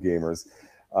gamers.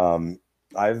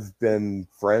 I've been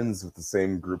friends with the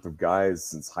same group of guys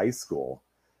since high school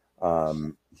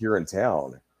here in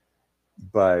town,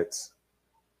 but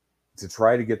to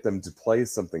try to get them to play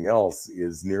something else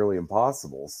is nearly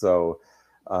impossible. So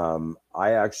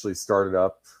I actually started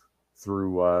up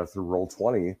through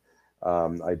Roll20.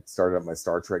 I started up my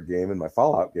Star Trek game and my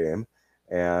Fallout game,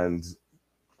 and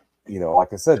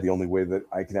like I said, the only way that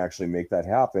I can actually make that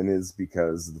happen is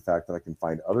because of the fact that I can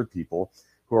find other people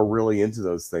who are really into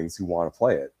those things who want to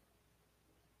play it.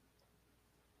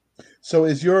 So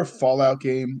is your Fallout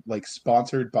game like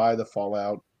sponsored by the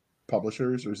Fallout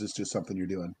publishers, or is this just something you're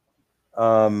doing?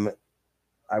 Um,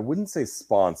 I wouldn't say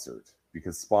sponsored,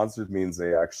 because sponsored means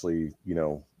they actually,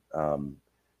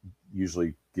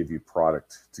 usually give you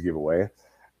product to give away.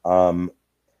 Um,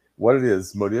 what it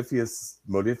is, Modifius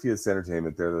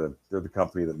Entertainment, they're the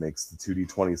company that makes the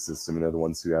 2D20 system, and they're the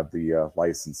ones who have the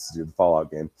license to do the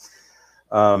Fallout game.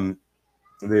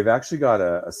 They've actually got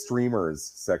a streamers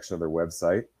section of their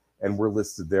website, and we're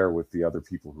listed there with the other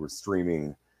people who are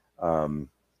streaming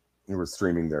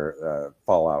their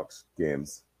Fallout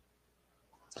games.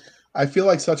 I feel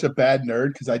like such a bad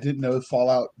nerd because I didn't know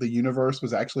Fallout the universe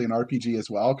was actually an RPG as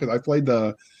well, because I played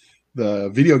the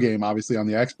video game obviously on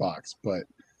the Xbox, but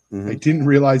I didn't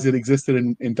realize it existed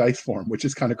in dice form, which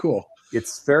is kind of cool.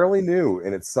 It's fairly new,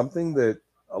 and it's something that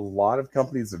a lot of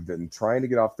companies have been trying to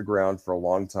get off the ground for a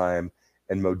long time,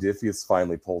 and Modifius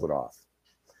finally pulled it off.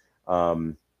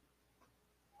 I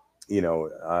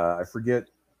forget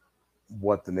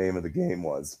what the name of the game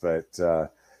was, but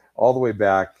all the way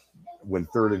back when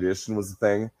 3rd edition was a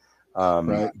thing,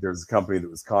 Right. there's a company that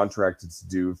was contracted to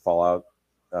do Fallout,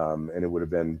 and it would have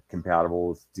been compatible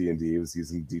with D&D. It was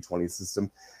using the D20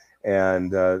 system,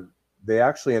 and they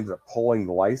actually ended up pulling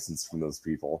the license from those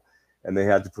people, and they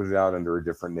had to put it out under a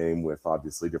different name with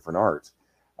obviously different art.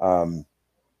 And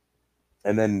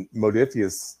then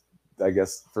Modifius, I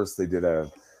guess first they did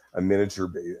a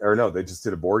miniature, or no, they just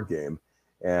did a board game,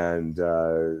 and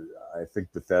I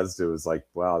think Bethesda was like,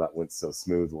 "Wow, that went so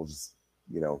smooth. We'll just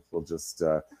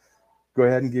go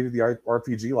ahead and give you the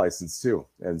RPG license too."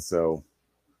 And so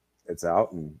it's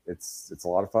out, and it's a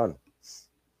lot of fun.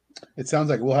 It sounds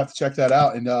like we'll have to check that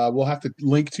out, and we'll have to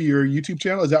link to your YouTube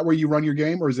channel. Is that where you run your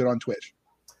game, or is it on Twitch?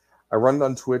 I run it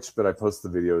on Twitch, but I post the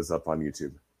videos up on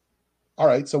YouTube. All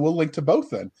right, so we'll link to both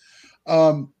then.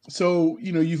 So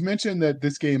you've mentioned that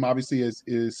this game obviously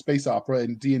is space opera,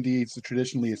 and D&D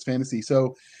traditionally is fantasy.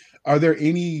 So are there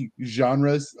any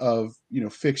genres of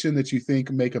fiction that you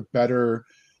think make a better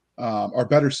are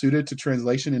better suited to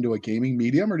translation into a gaming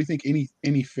medium, or do you think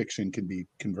any fiction can be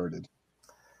converted?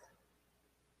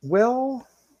 Well,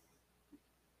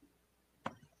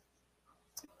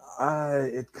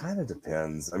 it kind of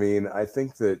depends. I mean, I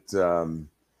think that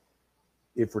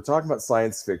if we're talking about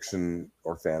science fiction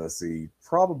or fantasy,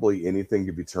 probably anything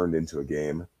could be turned into a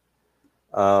game.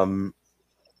 But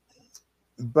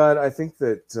I think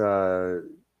that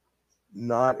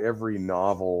not every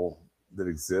novel that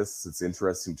exists that's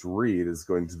interesting to read is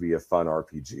going to be a fun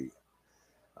RPG.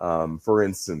 For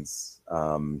instance,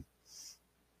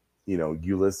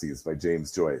 Ulysses by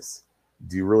James Joyce.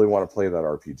 Do you really want to play that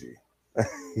RPG?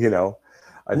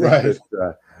 I think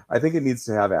that I think it needs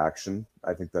to have action.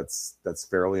 I think that's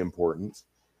fairly important.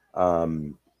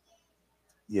 It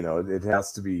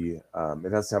has to be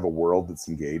it has to have a world that's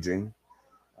engaging.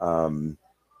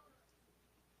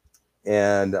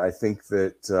 And I think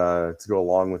that to go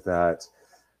along with that,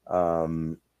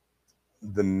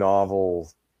 the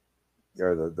novel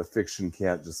or the fiction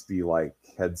can't just be like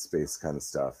headspace kind of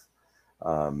stuff.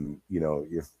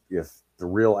 If the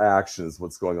real action is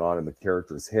what's going on in the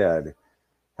character's head,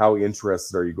 how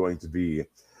interested are you going to be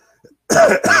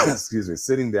excuse me,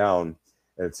 sitting down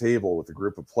at a table with a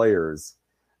group of players,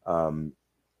 kind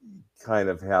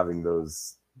of having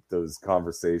those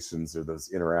conversations or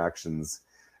those interactions?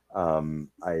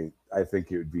 I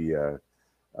think it would be a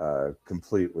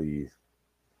completely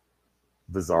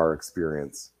bizarre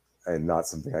experience and not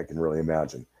something I can really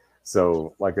imagine.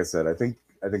 So, like I said, I think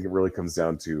it really comes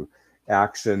down to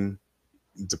action,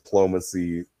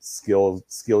 diplomacy, skill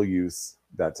use,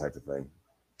 that type of thing.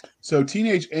 So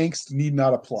teenage angst need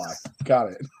not apply.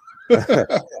 Got it.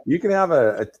 You can have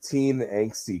a teen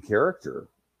angsty character,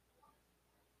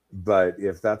 but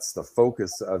if that's the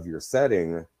focus of your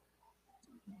setting,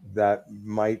 that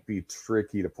might be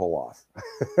tricky to pull off.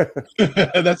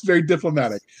 That's very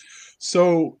diplomatic.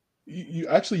 So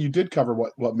you did cover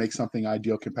what makes something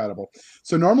ideal compatible.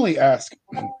 So normally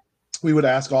we would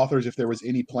ask authors if there was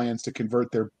any plans to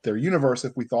convert their universe,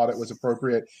 if we thought it was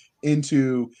appropriate,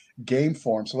 into game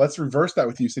form. So let's reverse that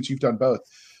with you, since you've done both.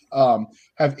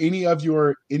 Have any of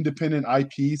your independent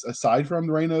IPs, aside from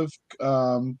the Reign of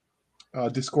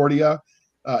Discordia,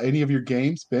 any of your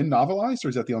games been novelized, or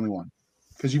is that the only one?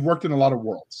 Because you've worked in a lot of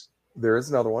worlds. There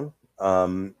is another one.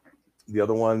 The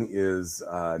other one is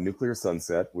Nuclear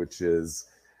Sunset, which is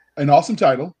an awesome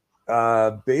title.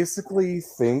 Basically,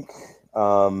 think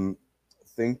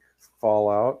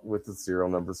Fallout with the serial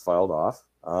numbers filed off.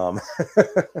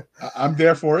 I'm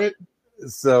there for it.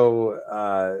 So,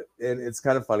 and it's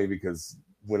kind of funny because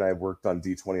when I worked on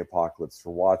D20 Apocalypse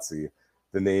for WotC,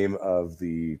 the name of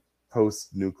the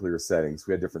post-nuclear settings.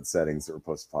 We had different settings that were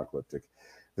post-apocalyptic.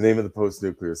 The name of the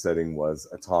post-nuclear setting was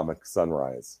Atomic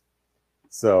Sunrise.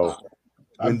 So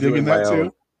I'm digging that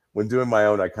too. When doing my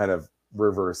own, I kind of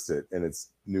reversed it, and it's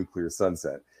Nuclear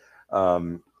Sunset.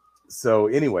 So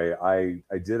anyway, I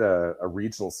did a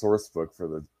regional source book for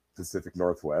the Pacific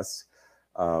Northwest,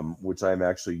 which I'm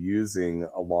actually using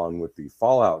along with the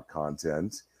Fallout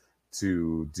content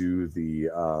to do the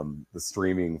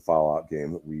streaming Fallout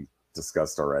game that we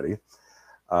discussed already.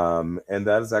 And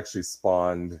that has actually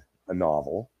spawned a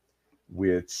novel,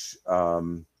 which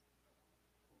now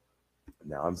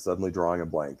I'm suddenly drawing a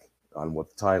blank on what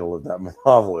the title of that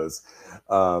novel is.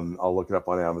 I'll look it up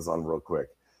on Amazon real quick.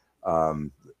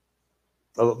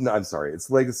 Oh, no, I'm sorry. It's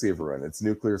Legacy of Ruin. It's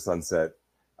Nuclear Sunset,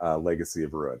 Legacy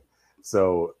of Ruin.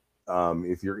 So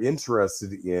if you're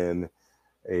interested in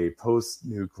a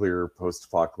post-nuclear,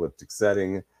 post-apocalyptic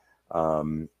setting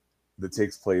that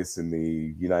takes place in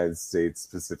the United States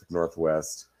Pacific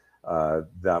Northwest,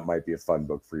 that might be a fun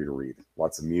book for you to read.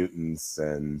 Lots of mutants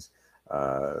and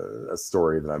a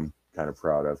story that I'm kind of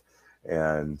proud of.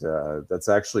 And that's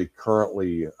actually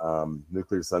currently,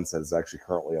 Nuclear Sunset is actually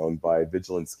currently owned by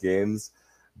Vigilance Games,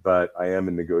 but I am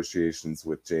in negotiations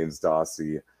with James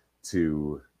Dawsey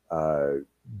to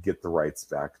get the rights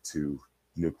back to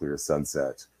Nuclear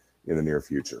Sunset in the near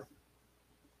future.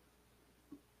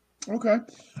 Okay.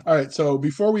 All right. So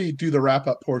before we do the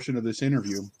wrap-up portion of this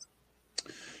interview,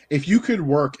 if you could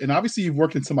work, and obviously you've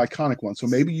worked in some iconic ones, so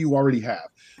maybe you already have,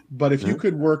 but if you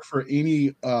could work for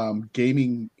any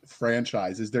gaming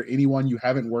franchise, is there anyone you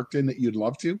haven't worked in that you'd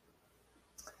love to?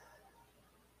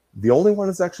 The only one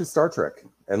is actually Star Trek.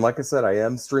 And like I said, I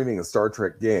am streaming a Star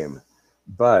Trek game,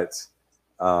 but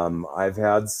I've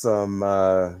had some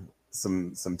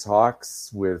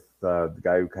talks with the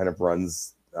guy who kind of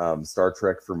runs Star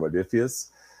Trek for Modiphius.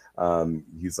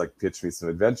 He's like pitched me some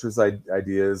adventures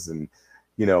ideas, and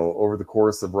you know, over the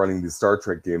course of running these Star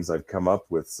Trek games, I've come up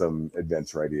with some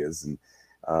adventure ideas.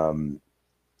 And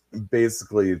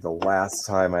basically, the last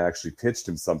time I actually pitched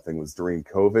him something was during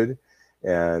COVID,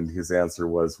 and his answer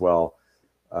was, well,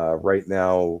 right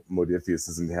now, Modiphius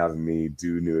isn't having me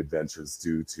do new adventures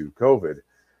due to COVID.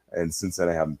 And since then,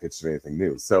 I haven't pitched him anything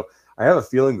new. So I have a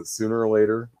feeling that sooner or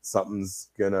later, something's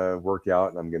going to work out,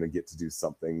 and I'm going to get to do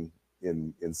something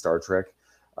in Star Trek.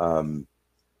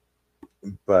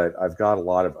 But I've got a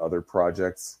lot of other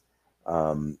projects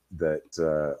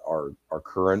that are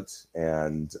current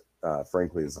and,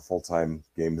 frankly, as a full-time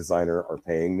game designer, are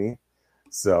paying me.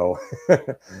 So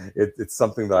it's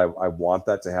something that I want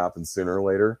that to happen sooner or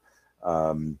later,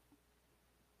 and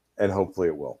hopefully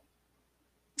it will.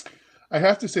 I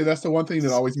have to say that's the one thing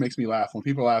that always makes me laugh when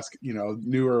people ask, you know,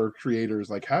 newer creators,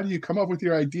 like, how do you come up with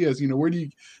your ideas? You know,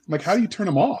 I'm like, how do you turn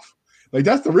them off? Like,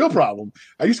 that's the real problem.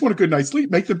 I just want a good night's sleep,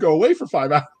 make them go away for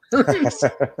 5 hours.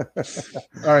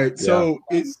 All right. So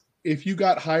if you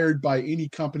got hired by any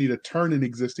company to turn an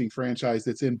existing franchise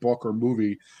that's in book or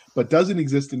movie, but doesn't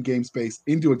exist in game space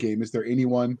into a game, is there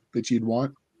anyone that you'd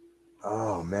want?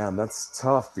 Oh man, that's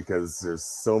tough because there's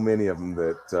so many of them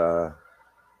that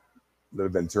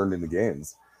have been turned into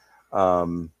games. I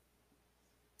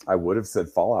would have said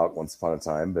Fallout once upon a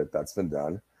time, but that's been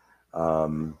done.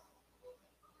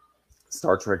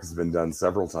 Star Trek has been done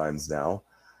several times now.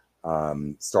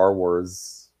 Star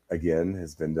Wars, again,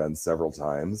 has been done several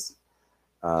times.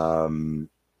 Lord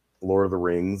of the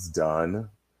Rings, done.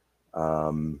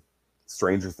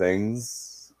 Stranger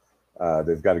Things,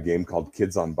 they've got a game called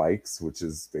Kids on Bikes, which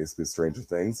is basically Stranger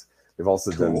Things. They've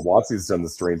also done, WotC's done the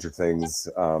Stranger Things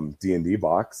D&D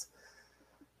box.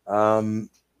 Yeah,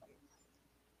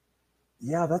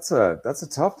 that's a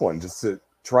tough one, just to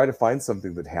try to find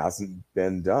something that hasn't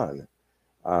been done.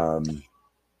 The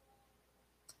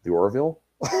Orville?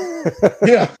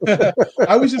 Yeah.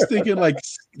 I was just thinking like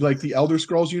the Elder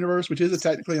Scrolls universe, which is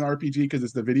technically an RPG because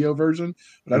it's the video version,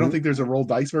 but I don't think there's a roll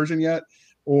dice version yet.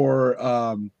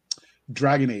 Or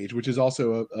Dragon Age, which is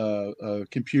also a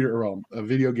computer or a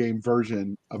video game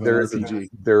version of an RPG.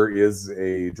 There is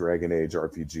a Dragon Age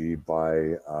RPG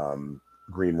by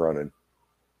Green Ronin.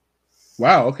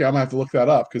 Wow. Okay, I'm gonna have to look that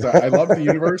up because I love the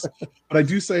universe, but I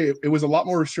do say it was a lot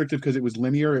more restrictive because it was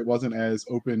linear. It wasn't as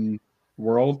open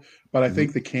world, but I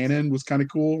think the canon was kind of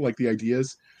cool, like the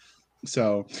ideas.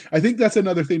 So I think that's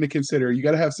another thing to consider. You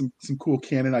got to have some cool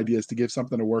canon ideas to give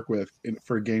something to work with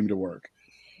for a game to work.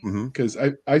 Because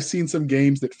I've seen some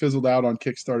games that fizzled out on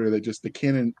Kickstarter that just the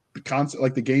canon, the concept,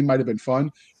 like the game might have been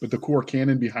fun, but the core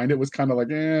canon behind it was kind of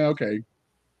like, okay.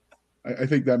 I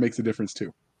think that makes a difference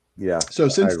too. Yeah. So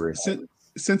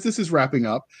since this is wrapping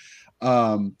up,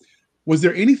 Was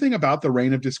there anything about the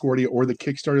Reign of Discordia or the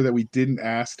Kickstarter that we didn't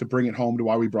ask to bring it home to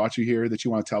why we brought you here that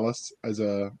you want to tell us as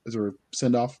a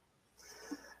send off?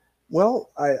 Well,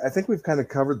 I think we've kind of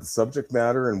covered the subject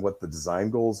matter and what the design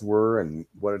goals were and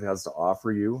what it has to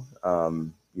offer you.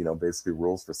 Basically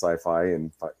rules for sci-fi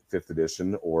and 5th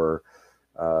edition, or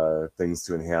things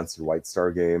to enhance your White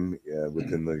Star game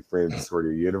within the Reign of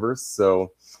Discordia universe.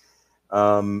 So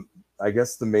I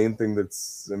guess the main thing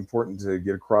that's important to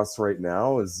get across right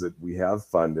now is that we have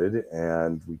funded,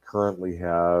 and we currently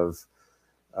have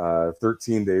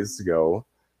 13 days to go.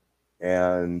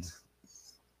 And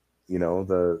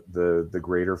the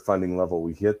greater funding level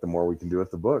we hit, the more we can do with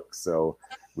the book. So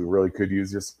we really could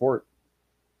use your support.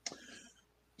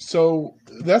 So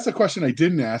that's a question I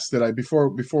didn't ask that I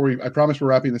promise we're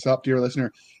wrapping this up, dear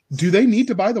listener. Do they need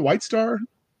to buy the White Star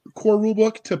core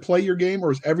rulebook to play your game,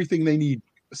 or is everything they need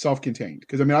self-contained?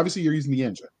 Because obviously you're using the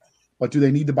engine, but do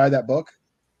they need to buy that book?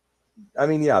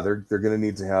 Yeah, they're going to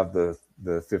need to have the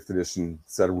 5th edition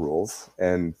set of rules,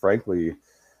 and frankly,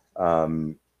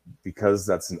 because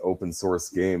that's an open source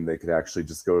game, they could actually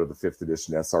just go to the 5th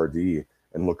edition SRD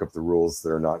and look up the rules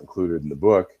that are not included in the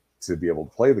book to be able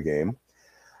to play the game.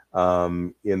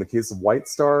 In the case of White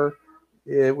Star,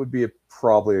 it would be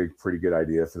probably a pretty good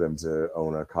idea for them to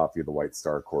own a copy of the White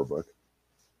Star core book.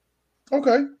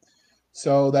 Okay.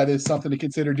 So that is something to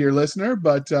consider, dear listener.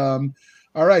 But all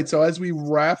right. So as we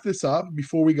wrap this up,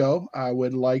 before we go, I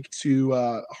would like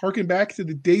to harken back to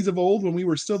the days of old when we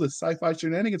were still the Sci-Fi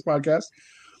Shenanigans podcast.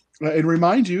 And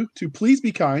remind you to please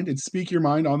be kind and speak your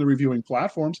mind on the reviewing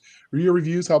platforms. Your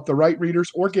reviews help the right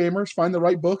readers or gamers find the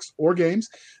right books or games.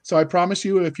 So I promise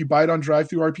you, if you buy it on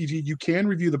DriveThruRPG, you can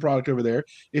review the product over there.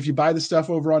 If you buy the stuff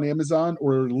over on Amazon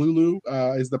or Lulu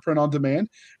is the print on demand,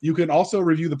 you can also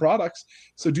review the products.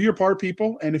 So do your part,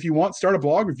 people. And if you want, start a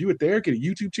blog, review it there, get a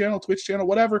YouTube channel, Twitch channel,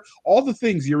 whatever. All the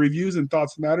things, your reviews and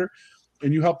thoughts matter.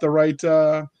 And you help the right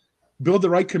build the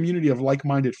right community of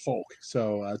like-minded folk.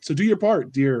 So do your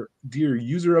part, dear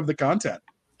user of the content.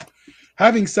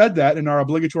 Having said that, in our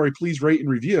obligatory please rate and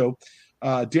review,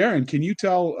 Darrin, can you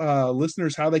tell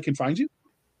listeners how they can find you?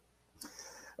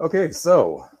 Okay,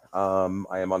 so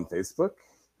I am on Facebook.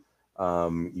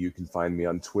 You can find me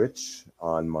on Twitch.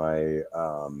 On my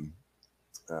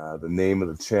the name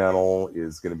of the channel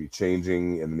is going to be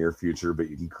changing in the near future, but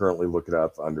you can currently look it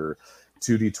up under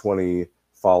 2D20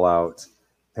 Fallout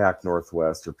Pac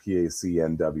Northwest, or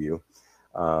PACNW.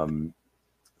 So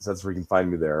that's where you can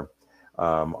find me there.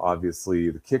 Obviously,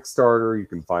 the Kickstarter, you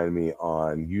can find me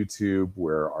on YouTube,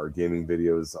 where our gaming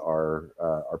videos are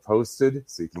posted,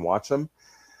 so you can watch them.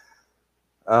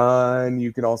 And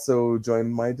you can also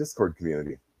join my Discord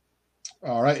community.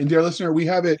 All right. And dear listener, we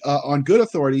have it on good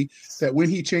authority that when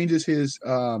he changes his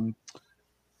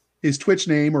Twitch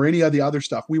name or any of the other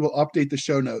stuff, we will update the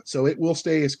show notes. So it will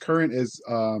stay as current as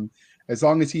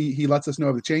long as he lets us know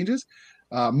of the changes.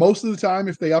 Most of the time,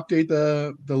 if they update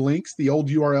the links, the old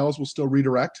URLs will still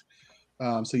redirect.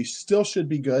 So you still should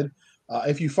be good.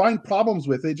 If you find problems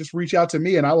with it, just reach out to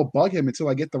me and I will bug him until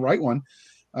I get the right one.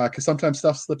 Because sometimes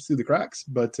stuff slips through the cracks.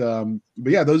 But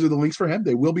yeah, those are the links for him.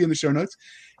 They will be in the show notes.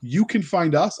 You can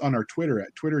find us on our Twitter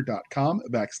at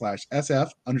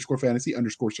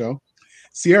twitter.com/SF_fantasy_show.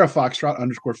 Sierra Foxtrot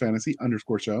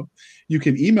 _fantasy_show. You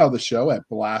can email the show at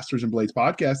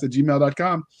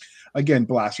blastersandbladespodcast@gmail.com. Again,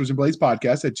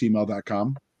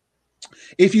 blastersandbladespodcast@gmail.com.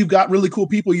 If you've got really cool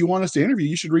people you want us to interview,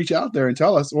 you should reach out there and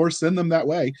tell us, or send them that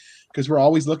way, because we're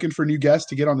always looking for new guests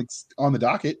to get on the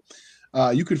docket.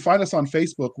 You can find us on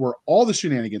Facebook, where all the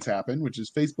shenanigans happen, which is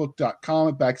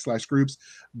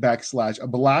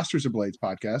facebook.com/groups/Blasters and Blades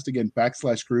podcast. Again,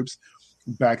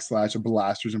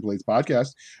 /groups/Blasters and Blades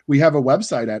podcast. We have a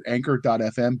website at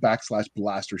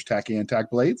anchor.fm/Blasters and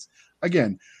Blades.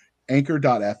 Again,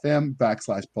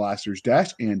 anchor.fm/Blasters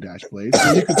and Blades.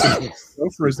 So you can go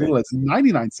for as little as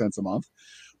 99 cents a month.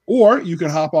 Or you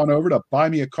can hop on over to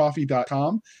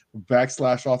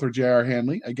buymeacoffee.com/author J.R.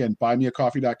 Hanley. Again,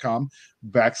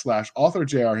 buymeacoffee.com/author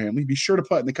J.R. Hanley. Be sure to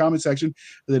put in the comment section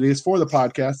that it is for the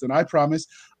podcast. And I promise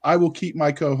I will keep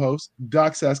my co-hosts,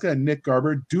 Doc Seska and Nick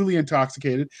Garber, duly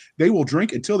intoxicated. They will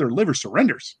drink until their liver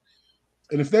surrenders.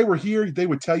 And if they were here, they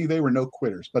would tell you they were no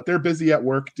quitters. But they're busy at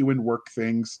work doing work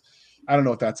things. I don't know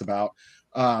what that's about.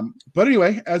 But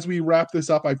anyway, as we wrap this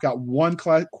up, I've got one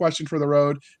question for the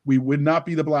road. We would not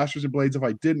be the Blasters and Blades if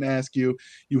I didn't ask you.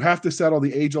 You have to settle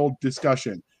the age-old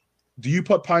discussion. Do you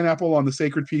put pineapple on the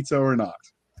sacred pizza or not?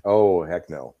 Oh, heck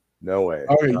no. No way.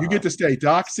 All right, you get to stay.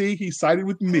 Doc, see, he sided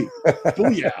with me. Oh,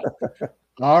 yeah.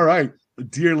 All right.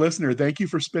 Dear listener, thank you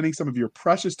for spending some of your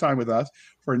precious time with us.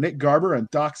 For Nick Garber and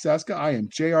Doc Seska, I am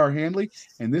J.R. Handley,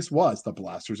 and this was the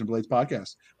Blasters and Blades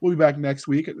podcast. We'll be back next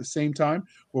week at the same time,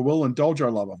 where we'll indulge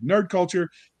our love of nerd culture,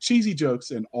 cheesy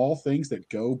jokes, and all things that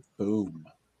go boom.